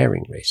information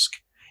sharing risk,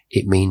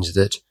 it means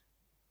that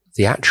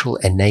the actual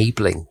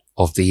enabling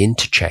of the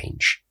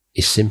interchange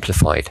is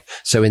simplified.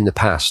 So in the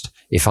past,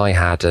 if I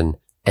had an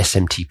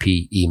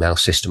SMTP email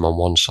system on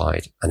one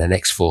side and an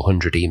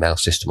X400 email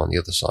system on the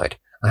other side,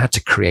 I had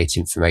to create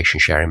information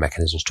sharing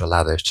mechanisms to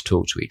allow those to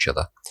talk to each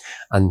other.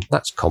 And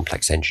that's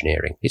complex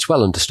engineering. It's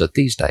well understood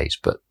these days,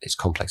 but it's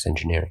complex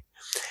engineering.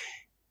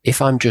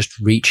 If I'm just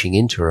reaching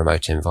into a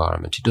remote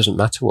environment, it doesn't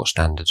matter what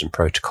standards and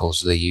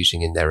protocols they're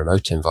using in their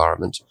remote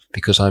environment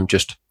because I'm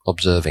just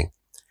observing.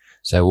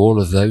 So all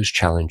of those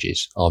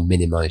challenges are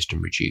minimized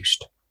and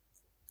reduced.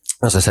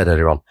 As I said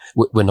earlier on,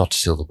 we're not a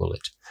silver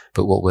bullet,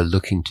 but what we're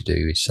looking to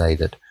do is say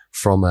that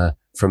from a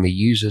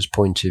user's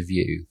point of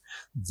view,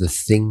 the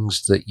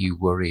things that you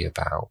worry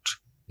about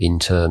in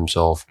terms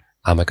of,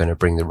 am I going to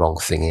bring the wrong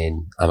thing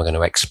in? Am I going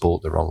to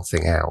export the wrong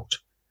thing out?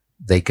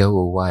 They go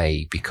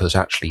away because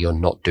actually you're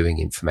not doing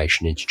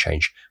information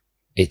interchange.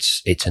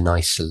 It's an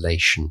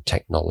isolation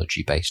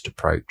technology based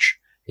approach.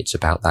 It's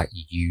about that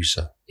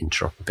user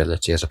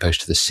interoperability as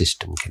opposed to the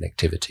system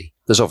connectivity.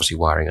 There's obviously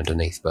wiring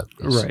underneath, but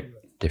it's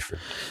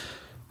different.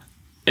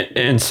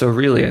 And so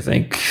really, I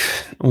think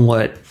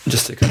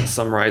just to kind of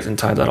summarize and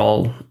tie that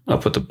all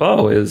up with a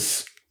bow,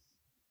 is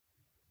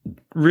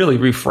really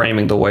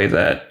reframing the way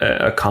that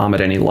a COM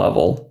at any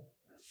level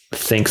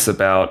thinks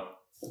about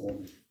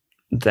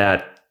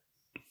that,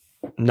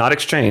 not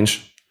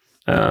exchange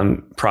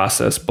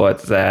process,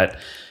 but that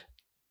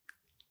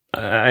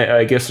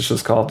I guess it's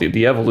just called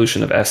the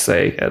evolution of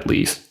SA, at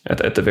least,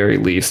 at the very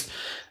least.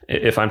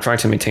 If I'm trying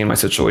to maintain my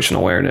situational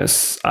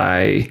awareness,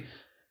 I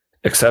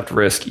accept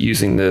risk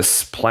using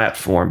this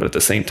platform, but at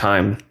the same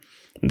time,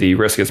 the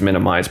risk is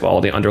minimized by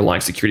all the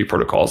underlying security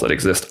protocols that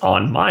exist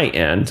on my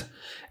end.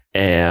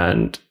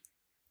 And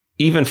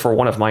even for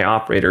one of my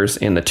operators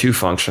in the to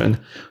function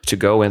to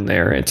go in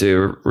there and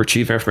to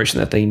retrieve information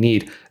that they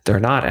need, they're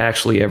not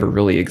actually ever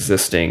really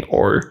existing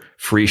or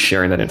free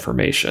sharing that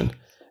information.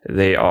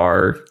 They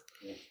are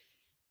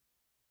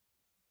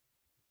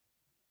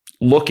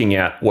looking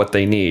at what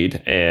they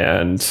need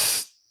and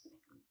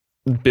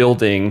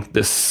building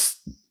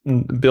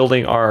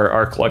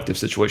our collective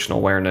situational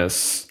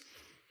awareness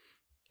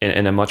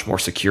in a much more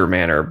secure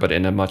manner, but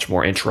in a much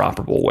more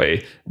interoperable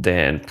way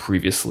than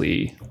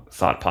previously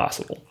thought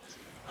possible.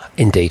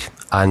 Indeed.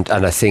 And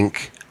I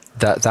think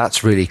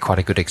that's really quite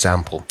a good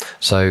example.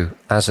 So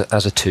as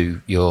a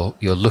two, you're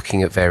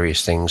looking at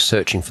various things,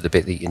 searching for the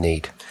bit that you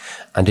need.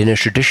 And in a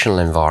traditional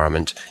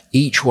environment,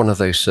 each one of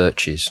those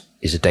searches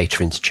is a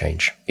data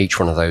interchange. Each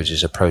one of those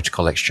is a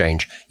protocol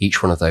exchange.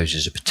 Each one of those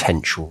is a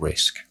potential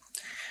risk.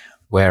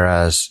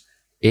 Whereas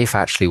if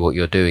actually what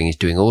you're doing is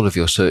doing all of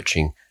your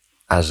searching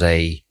as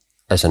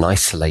an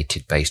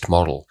isolated based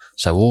model,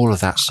 so all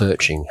of that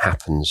searching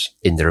happens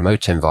in the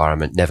remote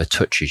environment, never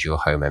touches your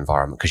home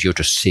environment because you're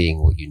just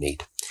seeing what you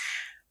need.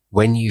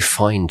 When you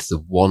find the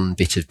one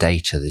bit of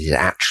data that is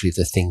actually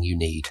the thing you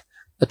need,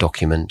 a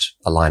document,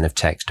 a line of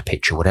text, a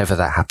picture, whatever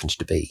that happens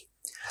to be,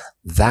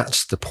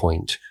 that's the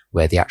point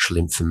where the actual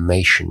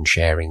information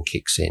sharing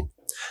kicks in.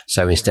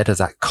 So instead of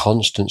that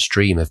constant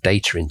stream of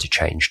data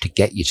interchange to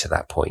get you to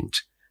that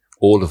point,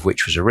 all of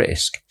which was a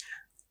risk,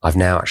 I've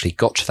now actually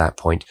got to that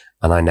point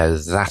and I know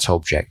that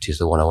object is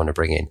the one I want to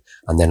bring in.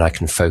 And then I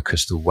can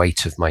focus the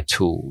weight of my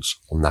tools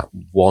on that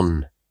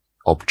one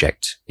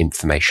object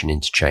information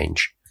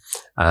interchange.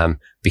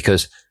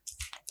 Because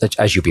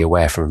as you'll be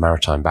aware from a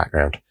maritime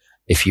background,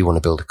 if you want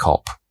to build a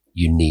COP,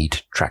 you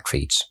need track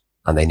feeds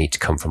and they need to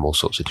come from all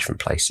sorts of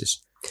different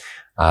places.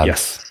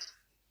 Yes.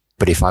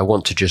 But if I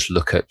want to just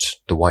look at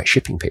the white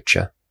shipping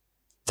picture,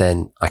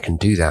 then I can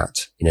do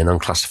that in an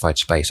unclassified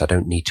space. I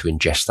don't need to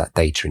ingest that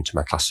data into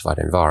my classified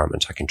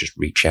environment. I can just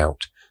reach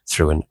out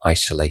through an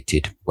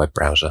isolated web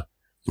browser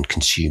and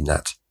consume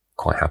that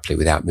quite happily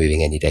without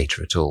moving any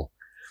data at all.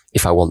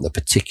 If I want the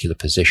particular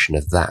position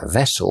of that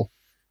vessel,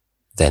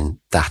 then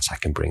that I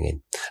can bring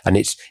in. And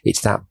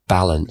it's that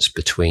balance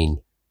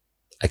between,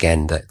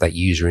 again, that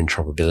user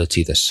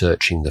interoperability, the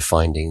searching, the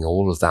finding,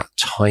 all of that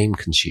time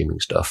consuming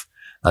stuff.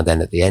 And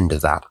then at the end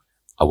of that,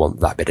 I want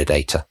that bit of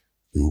data.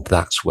 And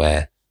that's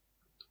where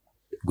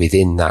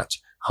within that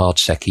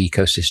HardSec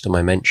ecosystem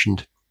I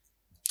mentioned,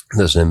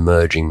 there's an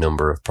emerging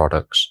number of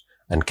products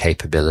and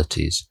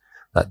capabilities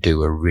that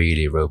do a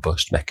really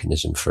robust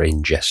mechanism for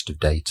ingest of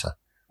data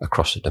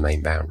across a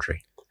domain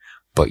boundary.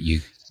 But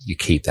you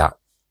keep that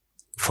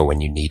for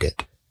when you need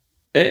it.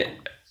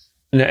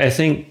 I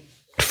think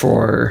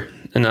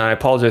and I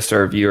apologize to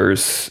our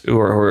viewers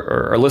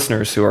or our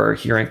listeners who are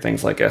hearing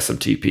things like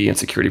SMTP and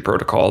security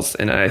protocols.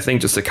 And I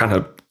think just to kind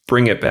of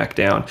bring it back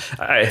down.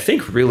 I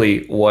think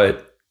really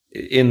what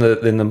in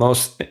an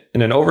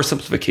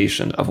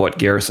oversimplification of what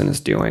Garrison is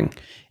doing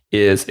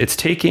is it's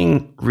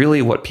taking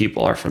really what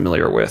people are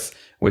familiar with,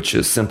 which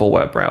is simple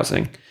web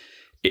browsing.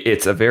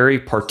 It's a very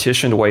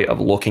partitioned way of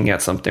looking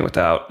at something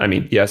without, I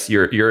mean, yes,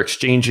 you're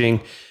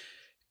exchanging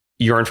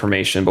your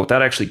information, but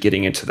without actually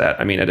getting into that.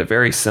 I mean, at a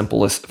very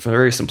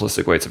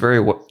simplistic way,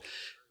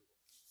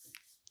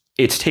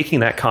 it's taking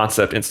that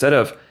concept instead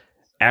of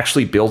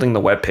actually building the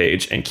web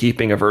page and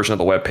keeping a version of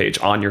the web page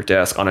on your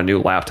desk on a new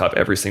laptop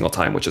every single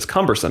time, which is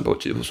cumbersome, but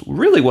which is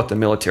really what the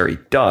military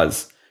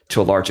does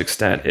to a large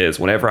extent. Is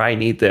whenever I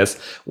need this,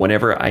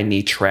 whenever I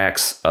need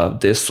tracks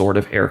of this sort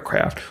of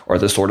aircraft or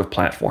this sort of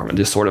platform and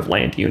this sort of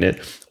land unit,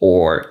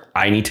 or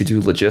I need to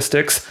do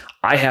logistics,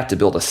 I have to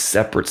build a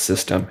separate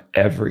system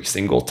every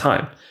single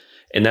time.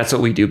 And that's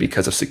what we do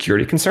because of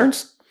security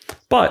concerns.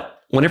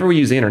 But whenever we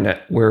use the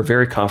internet, we're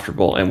very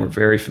comfortable and we're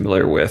very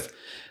familiar with,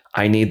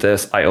 I need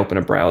this, I open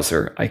a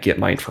browser, I get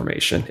my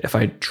information. If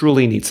I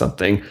truly need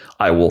something,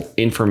 I will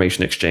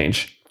information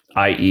exchange,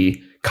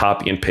 i.e.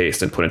 copy and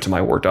paste and put into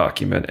my Word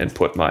document and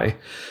put my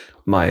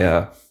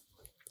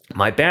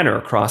banner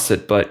across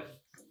it,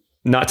 but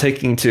not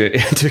taking into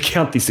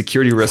account the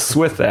security risks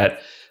with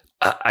that.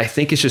 I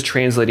think it's just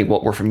translating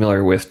what we're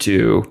familiar with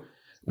to,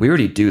 we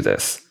already do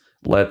this.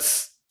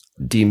 Let's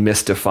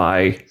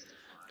demystify.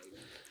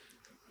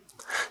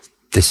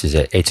 This is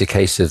it. It's a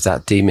case of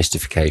that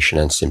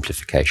demystification and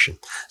simplification.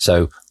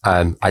 So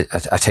I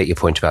take your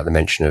point about the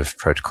mention of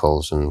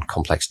protocols and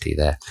complexity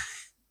there.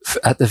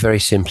 At the very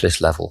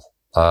simplest level,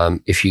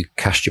 if you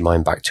cast your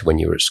mind back to when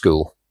you were at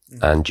school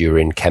and you were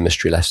in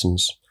chemistry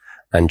lessons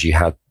and you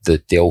had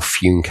the old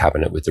fume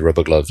cabinet with the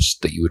rubber gloves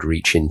that you would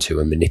reach into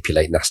and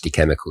manipulate nasty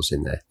chemicals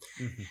in there.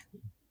 Mm-hmm.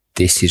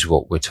 This is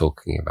what we're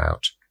talking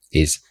about,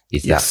 is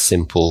yes. That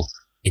simple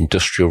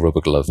industrial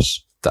rubber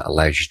gloves that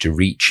allows you to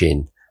reach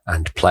in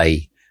and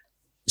play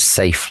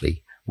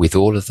safely with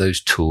all of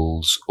those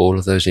tools, all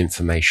of those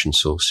information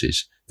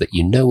sources that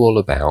you know all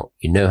about,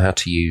 you know how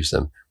to use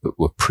them, but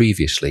were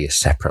previously a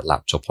separate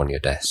laptop on your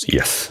desk.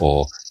 Yes.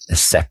 Or a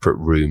separate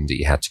room that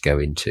you had to go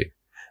into.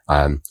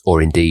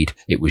 Or indeed,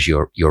 it was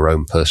your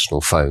own personal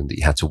phone that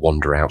you had to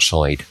wander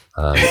outside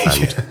and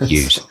yes.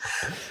 use.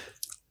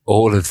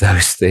 All of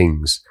those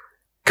things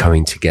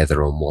coming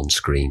together on one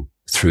screen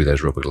through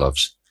those rubber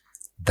gloves.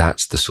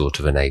 That's the sort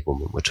of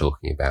enablement we're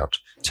talking about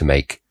to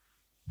make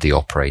the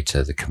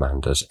operator, the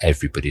commanders,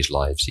 everybody's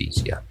lives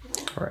easier,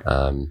 right.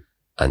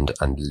 And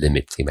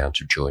limit the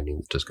amount of joining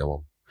that does go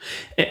on.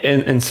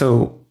 And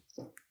so,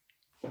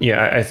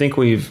 yeah, I think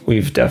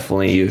we've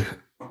definitely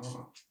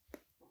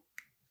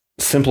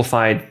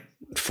simplified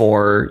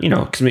for,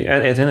 because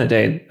at the end of the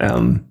day,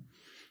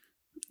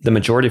 the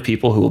majority of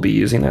people who will be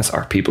using this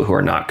are people who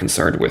are not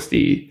concerned with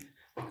the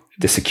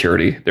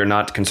security. They're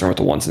not concerned with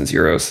the ones and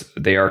zeros.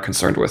 They are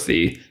concerned with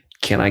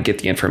can I get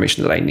the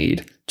information that I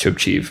need to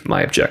achieve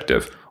my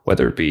objective,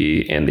 whether it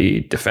be in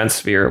the defense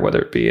sphere,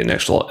 whether it be an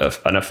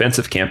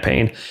offensive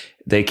campaign.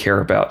 They care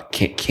about,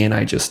 can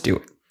I just do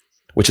it?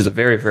 Which is a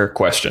very fair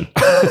question.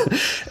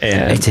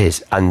 And it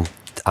is. And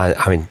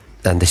I mean,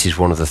 and this is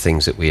one of the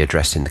things that we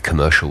address in the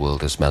commercial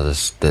world as well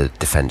as the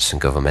defense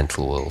and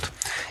governmental world,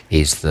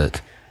 is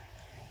that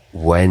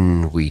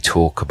when we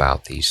talk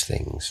about these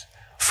things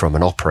from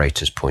an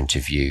operator's point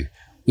of view,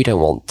 we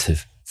don't want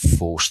to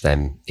force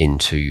them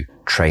into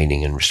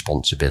training and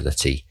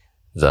responsibility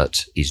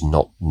that is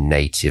not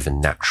native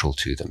and natural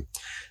to them.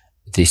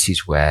 This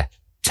is where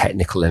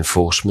technical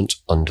enforcement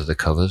under the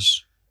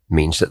covers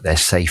means that they're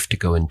safe to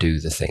go and do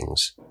the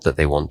things that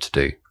they want to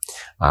do.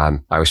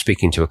 I was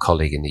speaking to a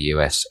colleague in the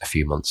US a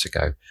few months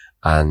ago,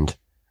 and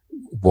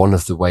one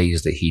of the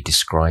ways that he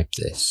described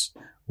this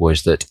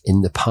was that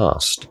in the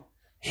past,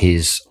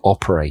 his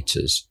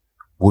operators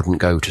wouldn't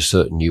go to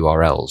certain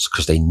URLs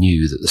because they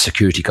knew that the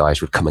security guys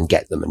would come and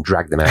get them and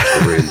drag them out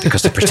of the room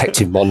because the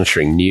protective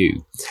monitoring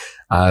knew.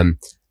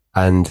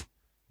 And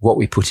what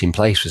we put in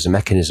place was a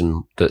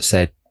mechanism that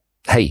said,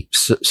 hey,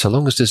 so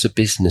long as there's a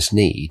business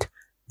need,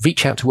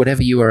 reach out to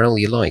whatever URL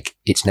you like.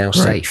 It's now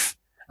safe.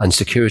 And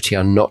security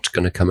are not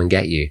going to come and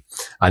get you.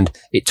 And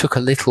it took a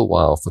little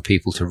while for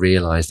people to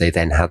realize they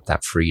then had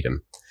that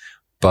freedom.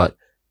 But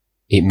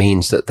it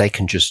means that they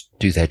can just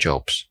do their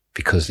jobs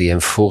because the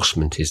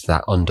enforcement is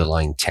that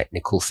underlying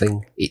technical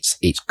thing. It's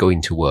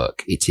going to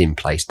work. It's in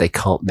place. They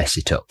can't mess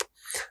it up.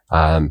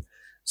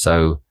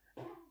 So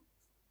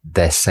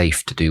they're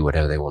safe to do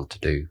whatever they want to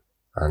do.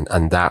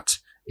 And that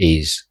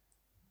is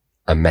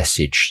a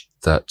message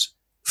that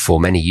for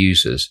many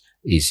users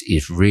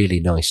is really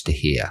nice to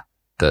hear,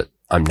 that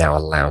I'm now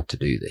allowed to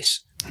do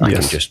this.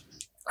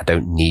 I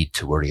don't need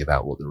to worry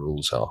about what the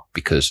rules are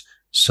because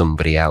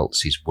somebody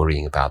else is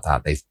worrying about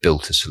that. They've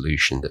built a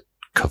solution that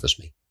covers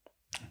me.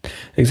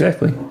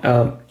 Exactly.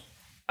 I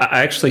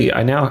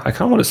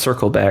kind of want to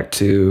circle back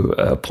to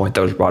a point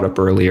that was brought up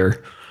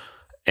earlier.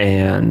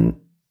 And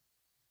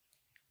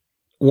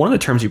one of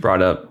the terms you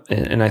brought up,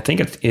 and I think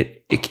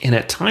it can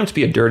at times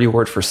be a dirty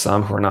word for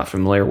some who are not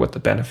familiar with the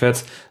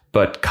benefits,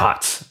 but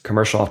COTS,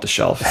 commercial off the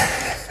shelf.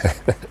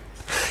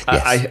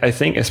 Yes. I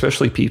think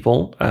especially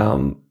people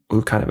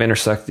who kind of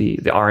intersect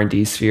the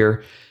R&D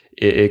sphere,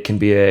 it can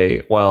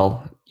be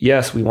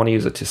yes, we want to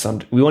use it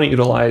we want to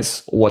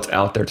utilize what's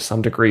out there to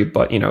some degree,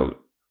 but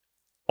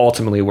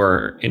ultimately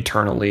we're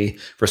internally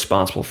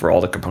responsible for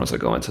all the components that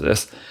go into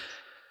this.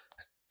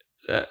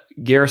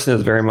 Garrison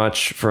is very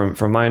much,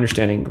 from my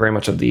understanding, very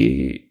much of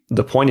the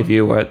point of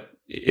view,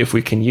 if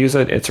we can use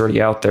it, it's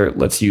already out there,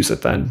 let's use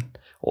it then.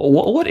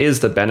 What is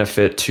the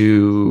benefit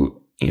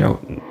to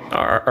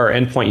our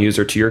endpoint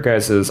user, to your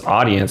guys'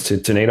 audience,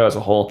 to NATO as a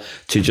whole,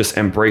 to just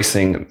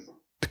embracing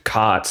the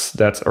COTS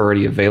that's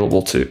already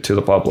available to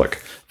the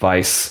public,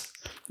 vice,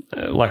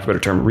 lack of a better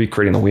term,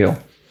 recreating the wheel?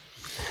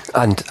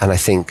 And I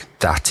think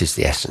that is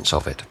the essence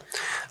of it,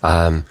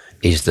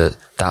 is that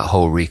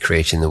whole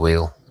recreating the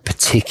wheel,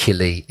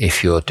 particularly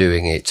if you're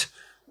doing it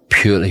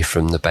purely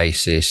from the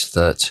basis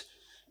that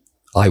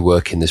I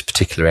work in this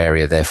particular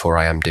area, therefore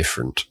I am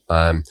different.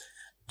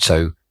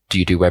 So do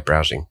you do web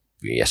browsing?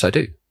 Yes, I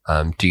do.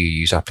 Do you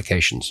use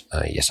applications?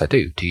 Yes, I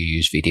do. Do you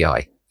use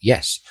VDI?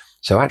 Yes.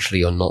 So actually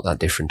you're not that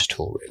different at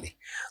all, really.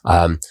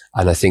 And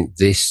I think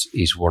this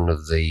is one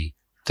of the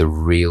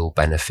real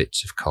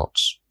benefits of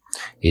COTS,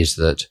 is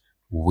that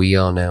we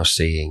are now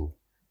seeing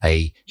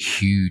a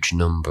huge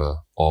number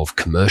of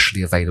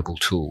commercially available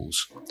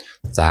tools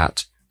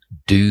that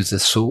do the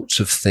sorts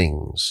of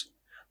things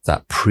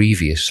that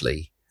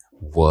previously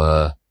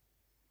were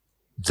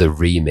the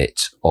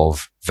remit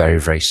of very,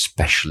 very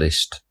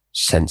specialist,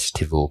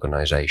 sensitive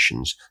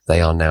organizations.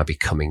 They are now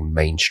becoming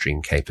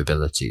mainstream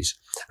capabilities.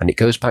 And it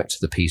goes back to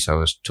the piece I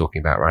was talking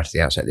about right at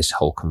the outset, this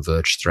whole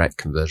converged threat,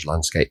 converged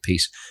landscape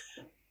piece.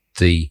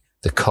 The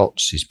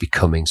COTS is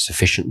becoming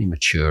sufficiently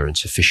mature and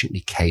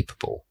sufficiently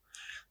capable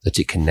that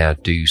it can now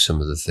do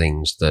some of the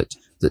things that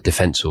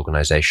defense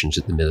organizations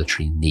at the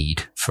military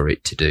need for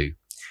it to do.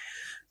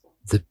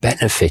 The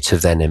benefit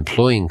of then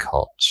employing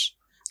COTS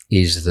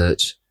is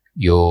that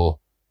you're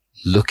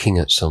looking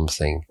at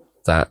something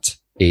that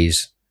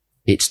is,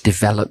 its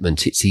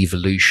development, its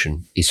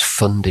evolution is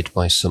funded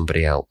by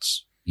somebody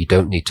else. You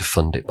don't need to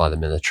fund it by the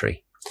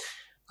military.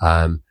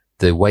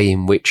 The way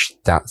in which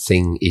that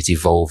thing is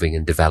evolving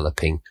and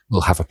developing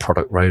will have a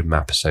product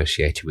roadmap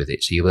associated with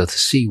it. So you'll be able to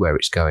see where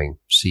it's going,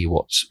 see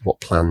what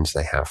plans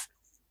they have.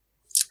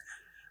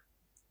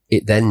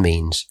 It then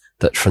means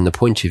that from the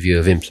point of view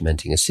of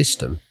implementing a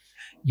system,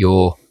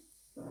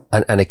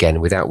 and again,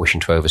 without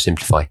wishing to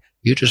oversimplify,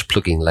 you're just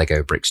plugging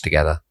Lego bricks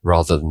together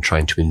rather than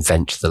trying to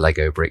invent the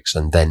Lego bricks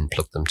and then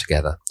plug them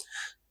together.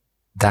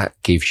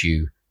 That gives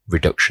you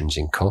reductions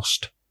in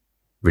cost,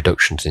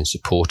 reductions in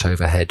support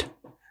overhead,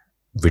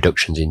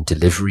 reductions in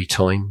delivery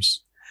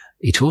times.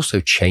 It also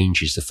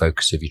changes the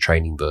focus of your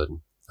training burden.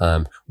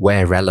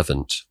 Where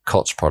relevant,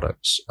 COTS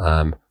products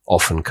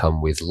often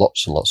come with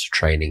lots and lots of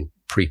training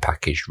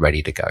pre-packaged,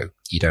 ready to go.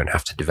 You don't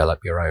have to develop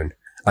your own.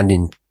 And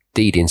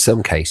indeed, in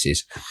some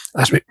cases,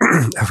 as we've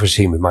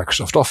seen with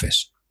Microsoft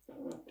Office,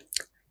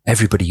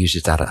 everybody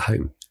uses that at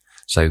home.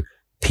 So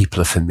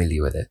people are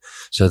familiar with it.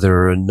 So there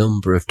are a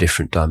number of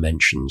different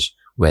dimensions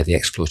where the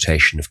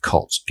exploitation of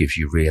COTS gives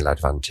you real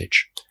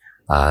advantage.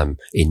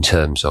 In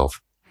terms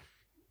of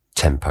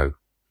tempo,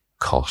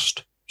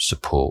 cost,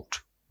 support,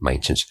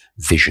 maintenance,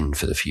 vision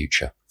for the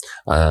future.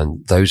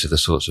 And those are the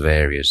sorts of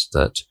areas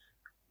that,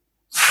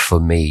 for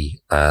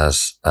me,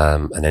 as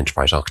an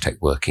enterprise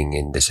architect working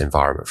in this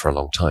environment for a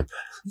long time,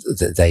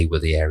 that they were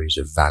the areas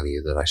of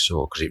value that I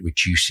saw, because it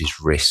reduces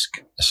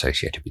risk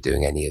associated with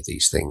doing any of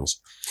these things,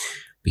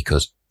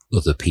 because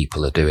other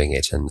people are doing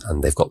it and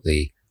they've got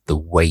the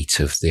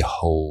weight of the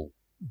whole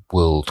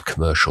world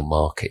commercial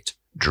market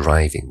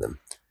driving them,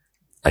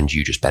 and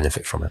you just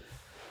benefit from it.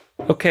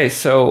 Okay,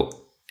 so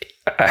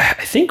I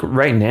think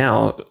right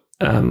now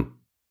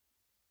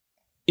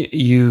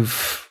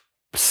you've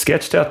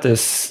sketched out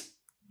this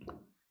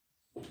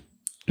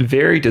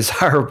very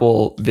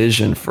desirable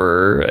vision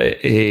for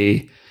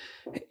a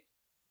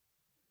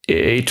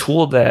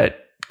tool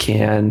that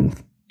can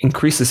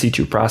increase the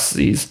C2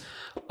 processes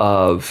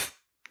of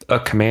a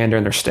commander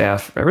and their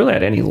staff, really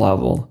at any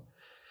level.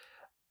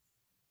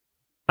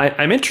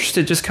 I'm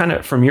interested, just kind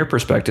of from your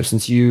perspective,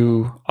 since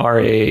you are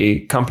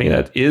a company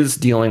that is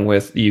dealing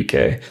with the UK,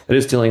 that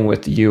is dealing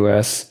with the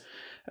US,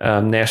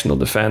 national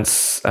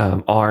defense,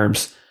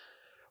 arms.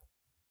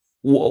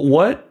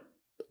 What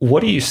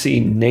do you see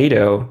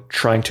NATO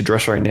trying to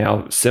address right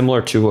now,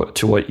 similar to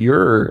what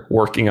you're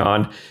working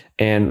on?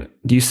 And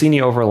do you see any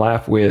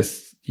overlap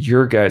with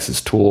your guys'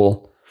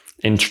 tool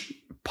in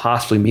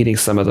possibly meeting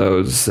some of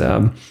those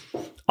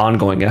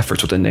ongoing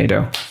efforts within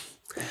NATO?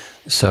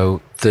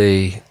 So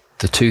the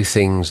two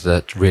things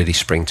that really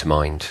spring to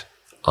mind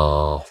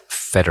are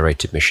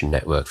Federated Mission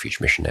Network,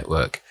 Future Mission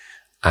Network,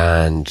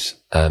 and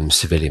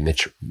civilian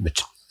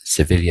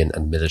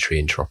and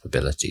military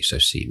interoperability, so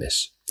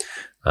CMIS.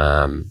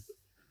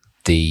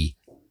 The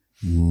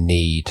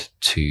need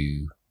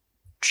to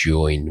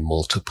join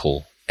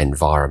multiple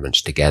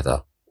environments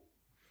together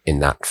in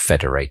that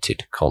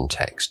federated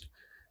context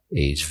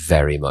is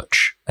very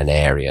much an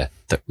area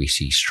that we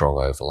see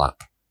strong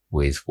overlap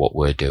with what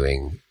we're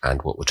doing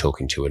and what we're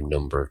talking to a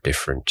number of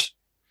different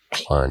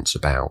clients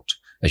about,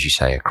 as you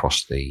say,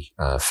 across the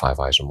Five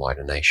Eyes and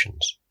wider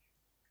nations.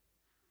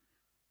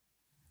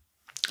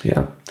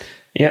 Yeah.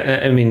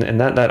 Yeah. I mean, and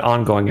that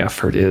ongoing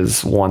effort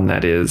is one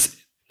that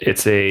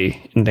it's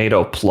a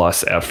NATO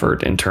plus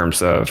effort in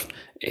terms of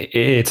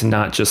it's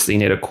not just the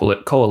NATO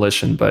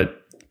coalition,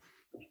 but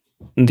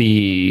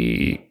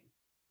the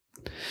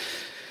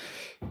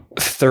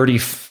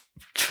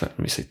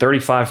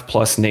 35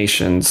 plus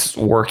nations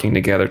working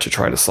together to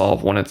try to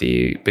solve one of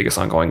the biggest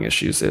ongoing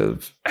issues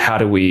of how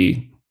do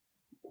we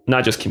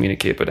not just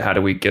communicate, but how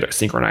do we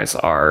synchronize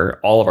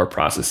all of our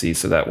processes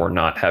so that we're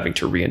not having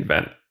to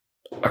reinvent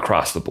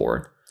across the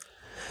board.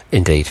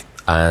 Indeed.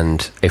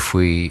 And if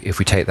we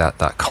take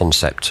that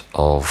concept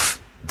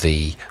of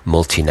the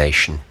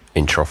multi-nation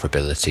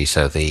interoperability,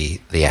 so the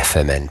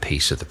FMN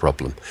piece of the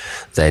problem,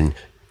 then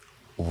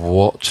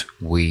what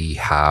we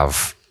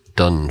have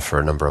done for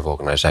a number of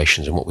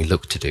organizations and what we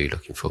look to do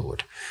looking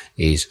forward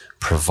is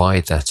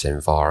provide that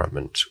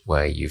environment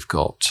where you've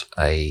got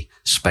a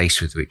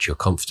space with which you're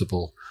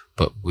comfortable,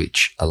 but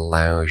which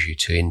allows you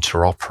to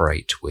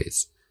interoperate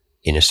with,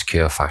 in a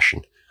secure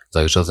fashion,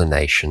 those other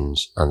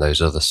nations and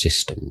those other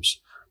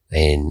systems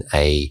in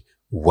a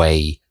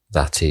way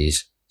that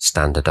is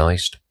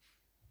standardized,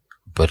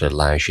 but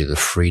allows you the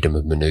freedom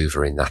of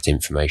maneuver in that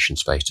information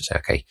space to say,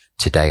 okay,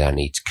 today I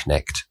need to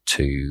connect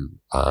to,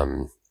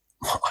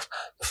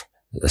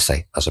 let's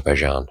say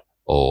Azerbaijan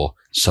or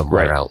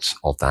somewhere else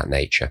of that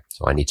nature.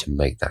 So I need to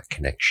make that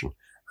connection.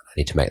 I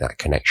need to make that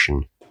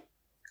connection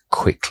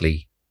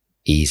quickly,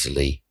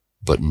 easily,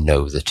 but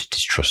know that it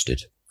is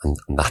trusted. And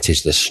that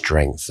is the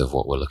strength of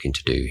what we're looking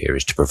to do here,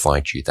 is to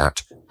provide you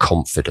that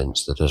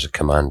confidence that as a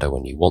commander,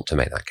 when you want to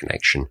make that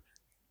connection,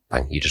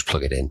 bang, you just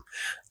plug it in.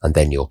 And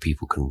then your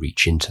people can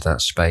reach into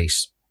that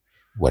space,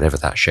 whatever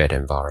that shared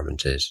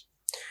environment is.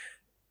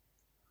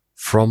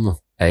 From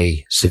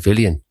a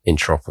civilian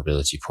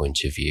interoperability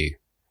point of view,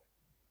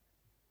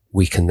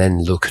 we can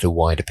then look at a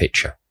wider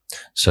picture.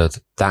 So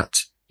that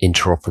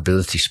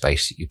interoperability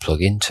space that you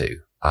plug into,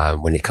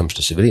 when it comes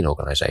to civilian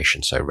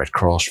organizations, so Red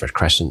Cross, Red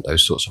Crescent,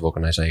 those sorts of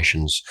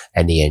organizations,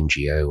 any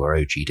NGO or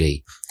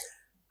OGD,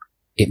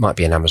 it might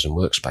be an Amazon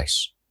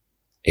workspace.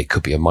 It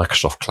could be a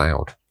Microsoft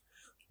cloud.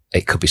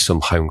 It could be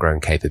some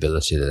homegrown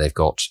capability that they've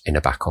got in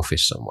a back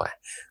office somewhere.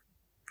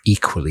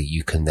 Equally,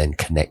 you can then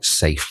connect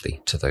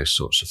safely to those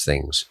sorts of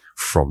things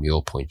from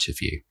your point of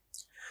view.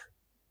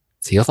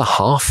 The other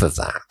half of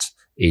that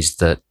is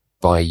that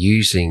by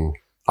using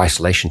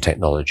isolation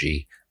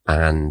technology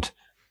and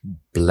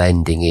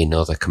blending in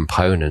other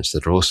components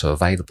that are also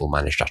available,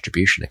 managed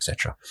attribution,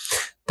 etc.,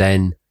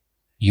 then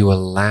you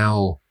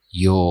allow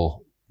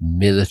your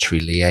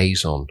military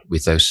liaison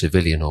with those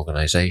civilian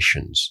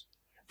organizations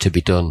to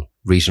be done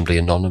reasonably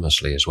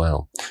anonymously as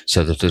well,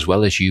 so that as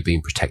well as you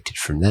being protected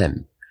from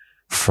them,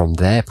 from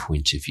their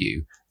point of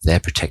view, they're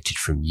protected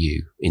from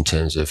you in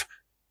terms of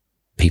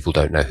people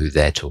don't know who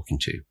they're talking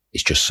to.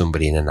 It's just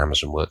somebody in an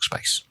Amazon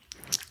workspace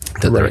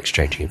that they're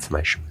exchanging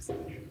information with.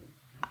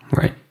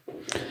 Right.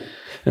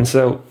 And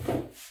so,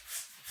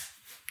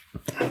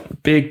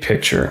 big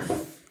picture,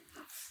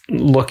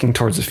 looking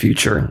towards the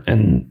future,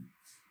 and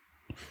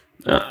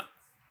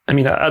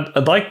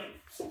I'd like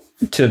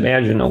to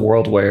imagine a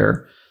world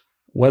where,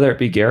 whether it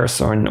be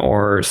Garrison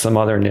or some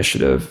other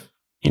initiative,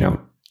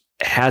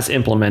 has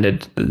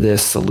implemented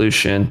this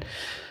solution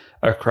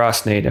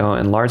across NATO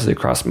and largely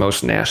across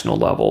most national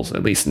levels.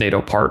 At least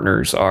NATO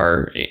partners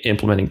are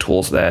implementing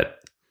tools that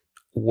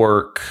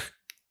work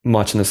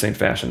much in the same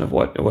fashion of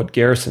what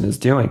Garrison is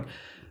doing.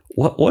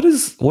 What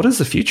does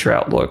the future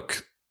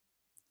outlook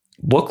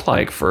look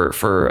like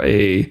for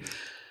a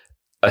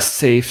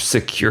safe,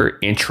 secure,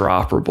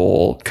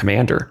 interoperable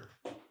commander?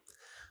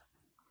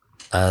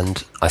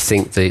 And I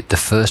think the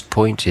first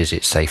point is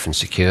it's safe and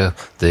secure.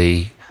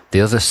 The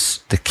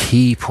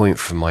key point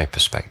from my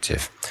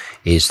perspective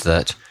is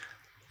that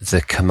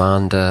the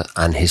commander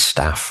and his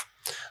staff,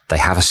 they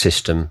have a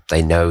system,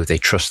 they know, they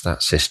trust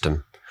that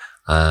system.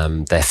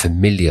 They're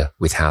familiar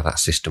with how that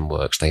system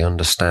works. They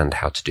understand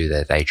how to do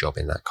their day job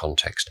in that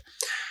context.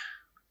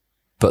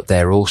 But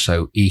they're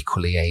also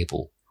equally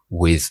able,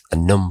 with a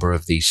number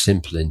of these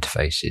simple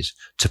interfaces,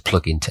 to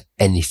plug into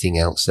anything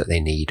else that they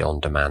need on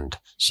demand.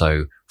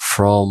 So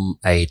from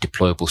a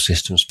deployable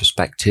systems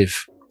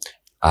perspective,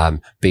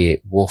 be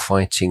it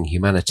warfighting,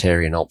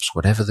 humanitarian ops,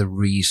 whatever the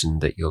reason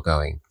that you're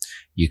going,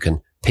 you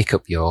can pick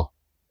up your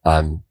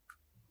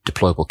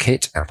deployable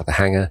kit out of the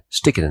hangar,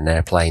 stick it in an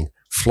airplane,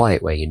 fly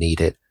it where you need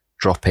it,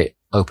 drop it,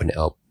 open it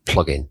up,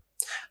 plug in.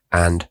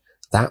 And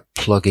that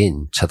plug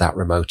in to that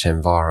remote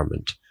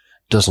environment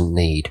doesn't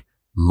need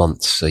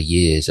months or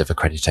years of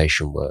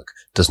accreditation work,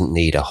 doesn't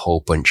need a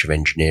whole bunch of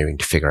engineering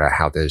to figure out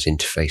how those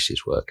interfaces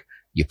work.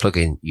 You plug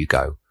in, you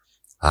go.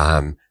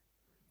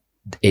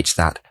 It's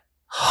that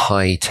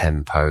high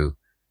tempo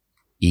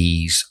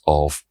ease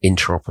of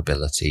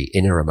interoperability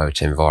in a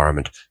remote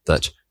environment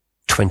that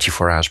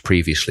 24 hours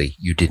previously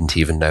you didn't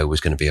even know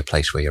was going to be a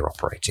place where you're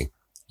operating.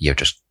 You've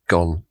just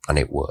gone and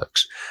it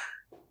works.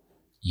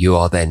 you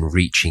are then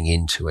reaching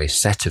into a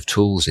set of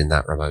tools in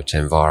that remote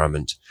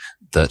environment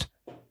that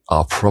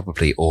are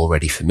probably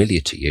already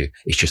familiar to you.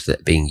 It's just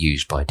that being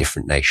used by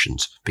different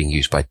nations, being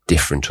used by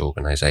different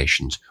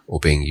organizations, or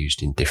being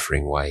used in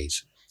differing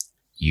ways.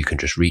 You can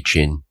just reach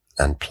in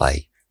and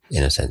play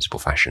in a sensible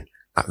fashion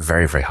at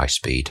very, very high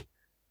speed,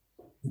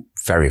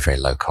 very, very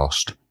low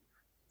cost,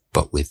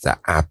 but with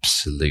that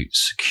absolute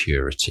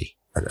security.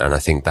 And I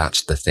think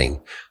that's the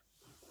thing.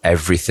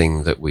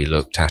 Everything that we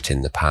looked at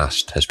in the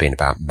past has been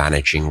about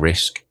managing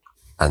risk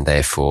and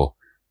therefore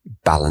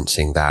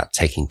balancing that,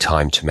 taking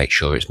time to make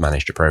sure it's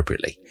managed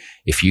appropriately.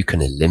 If you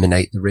can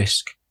eliminate the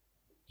risk,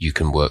 you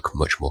can work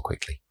much more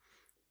quickly.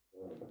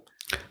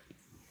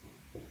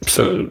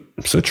 So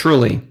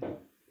truly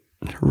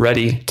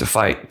ready to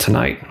fight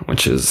tonight,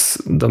 which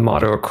is the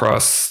motto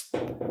across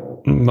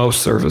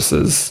most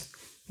services.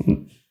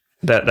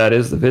 That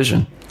is the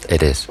vision.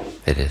 It is.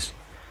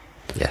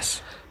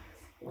 Yes.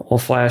 Well,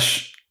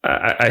 Flash,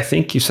 I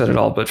think you said it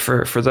all, but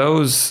for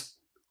those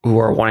who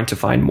are wanting to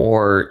find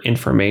more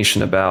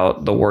information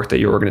about the work that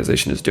your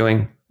organization is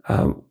doing,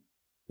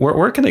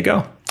 where can they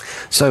go?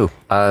 So,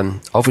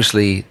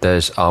 obviously,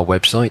 there's our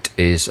website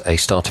is a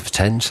starter for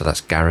 10, so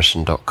that's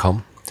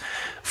garrison.com.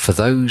 For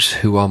those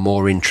who are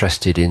more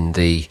interested in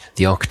the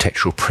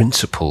architectural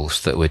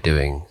principles that we're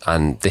doing,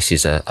 and this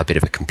is a bit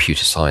of a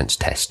computer science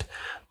test,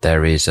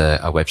 there is a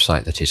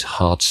website that is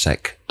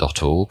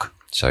hardsec.org.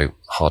 So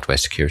hardware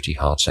security,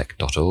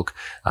 hardsec.org.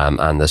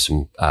 And there's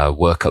some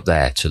work up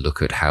there to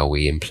look at how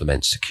we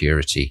implement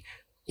security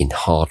in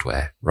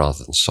hardware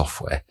rather than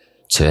software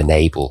to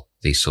enable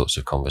these sorts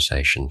of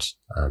conversations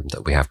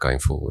that we have going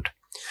forward.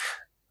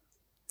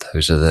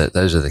 Those are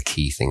the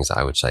key things that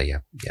I would say. Yeah,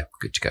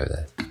 good to go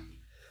there.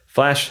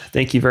 Flash,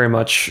 thank you very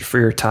much for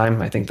your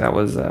time. I think that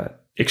was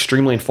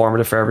extremely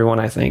informative for everyone.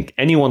 I think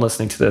anyone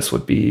listening to this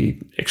would be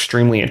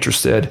extremely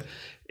interested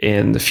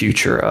in the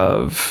future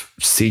of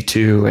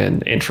C2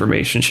 and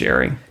information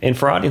sharing. And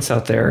for our audience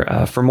out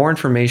there, for more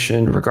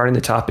information regarding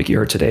the topic you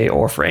heard today,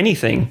 or for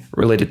anything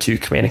related to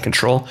command and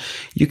control,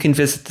 you can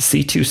visit the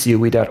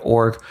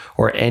c2coe.org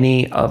or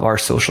any of our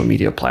social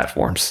media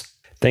platforms.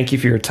 Thank you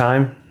for your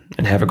time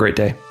and have a great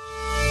day.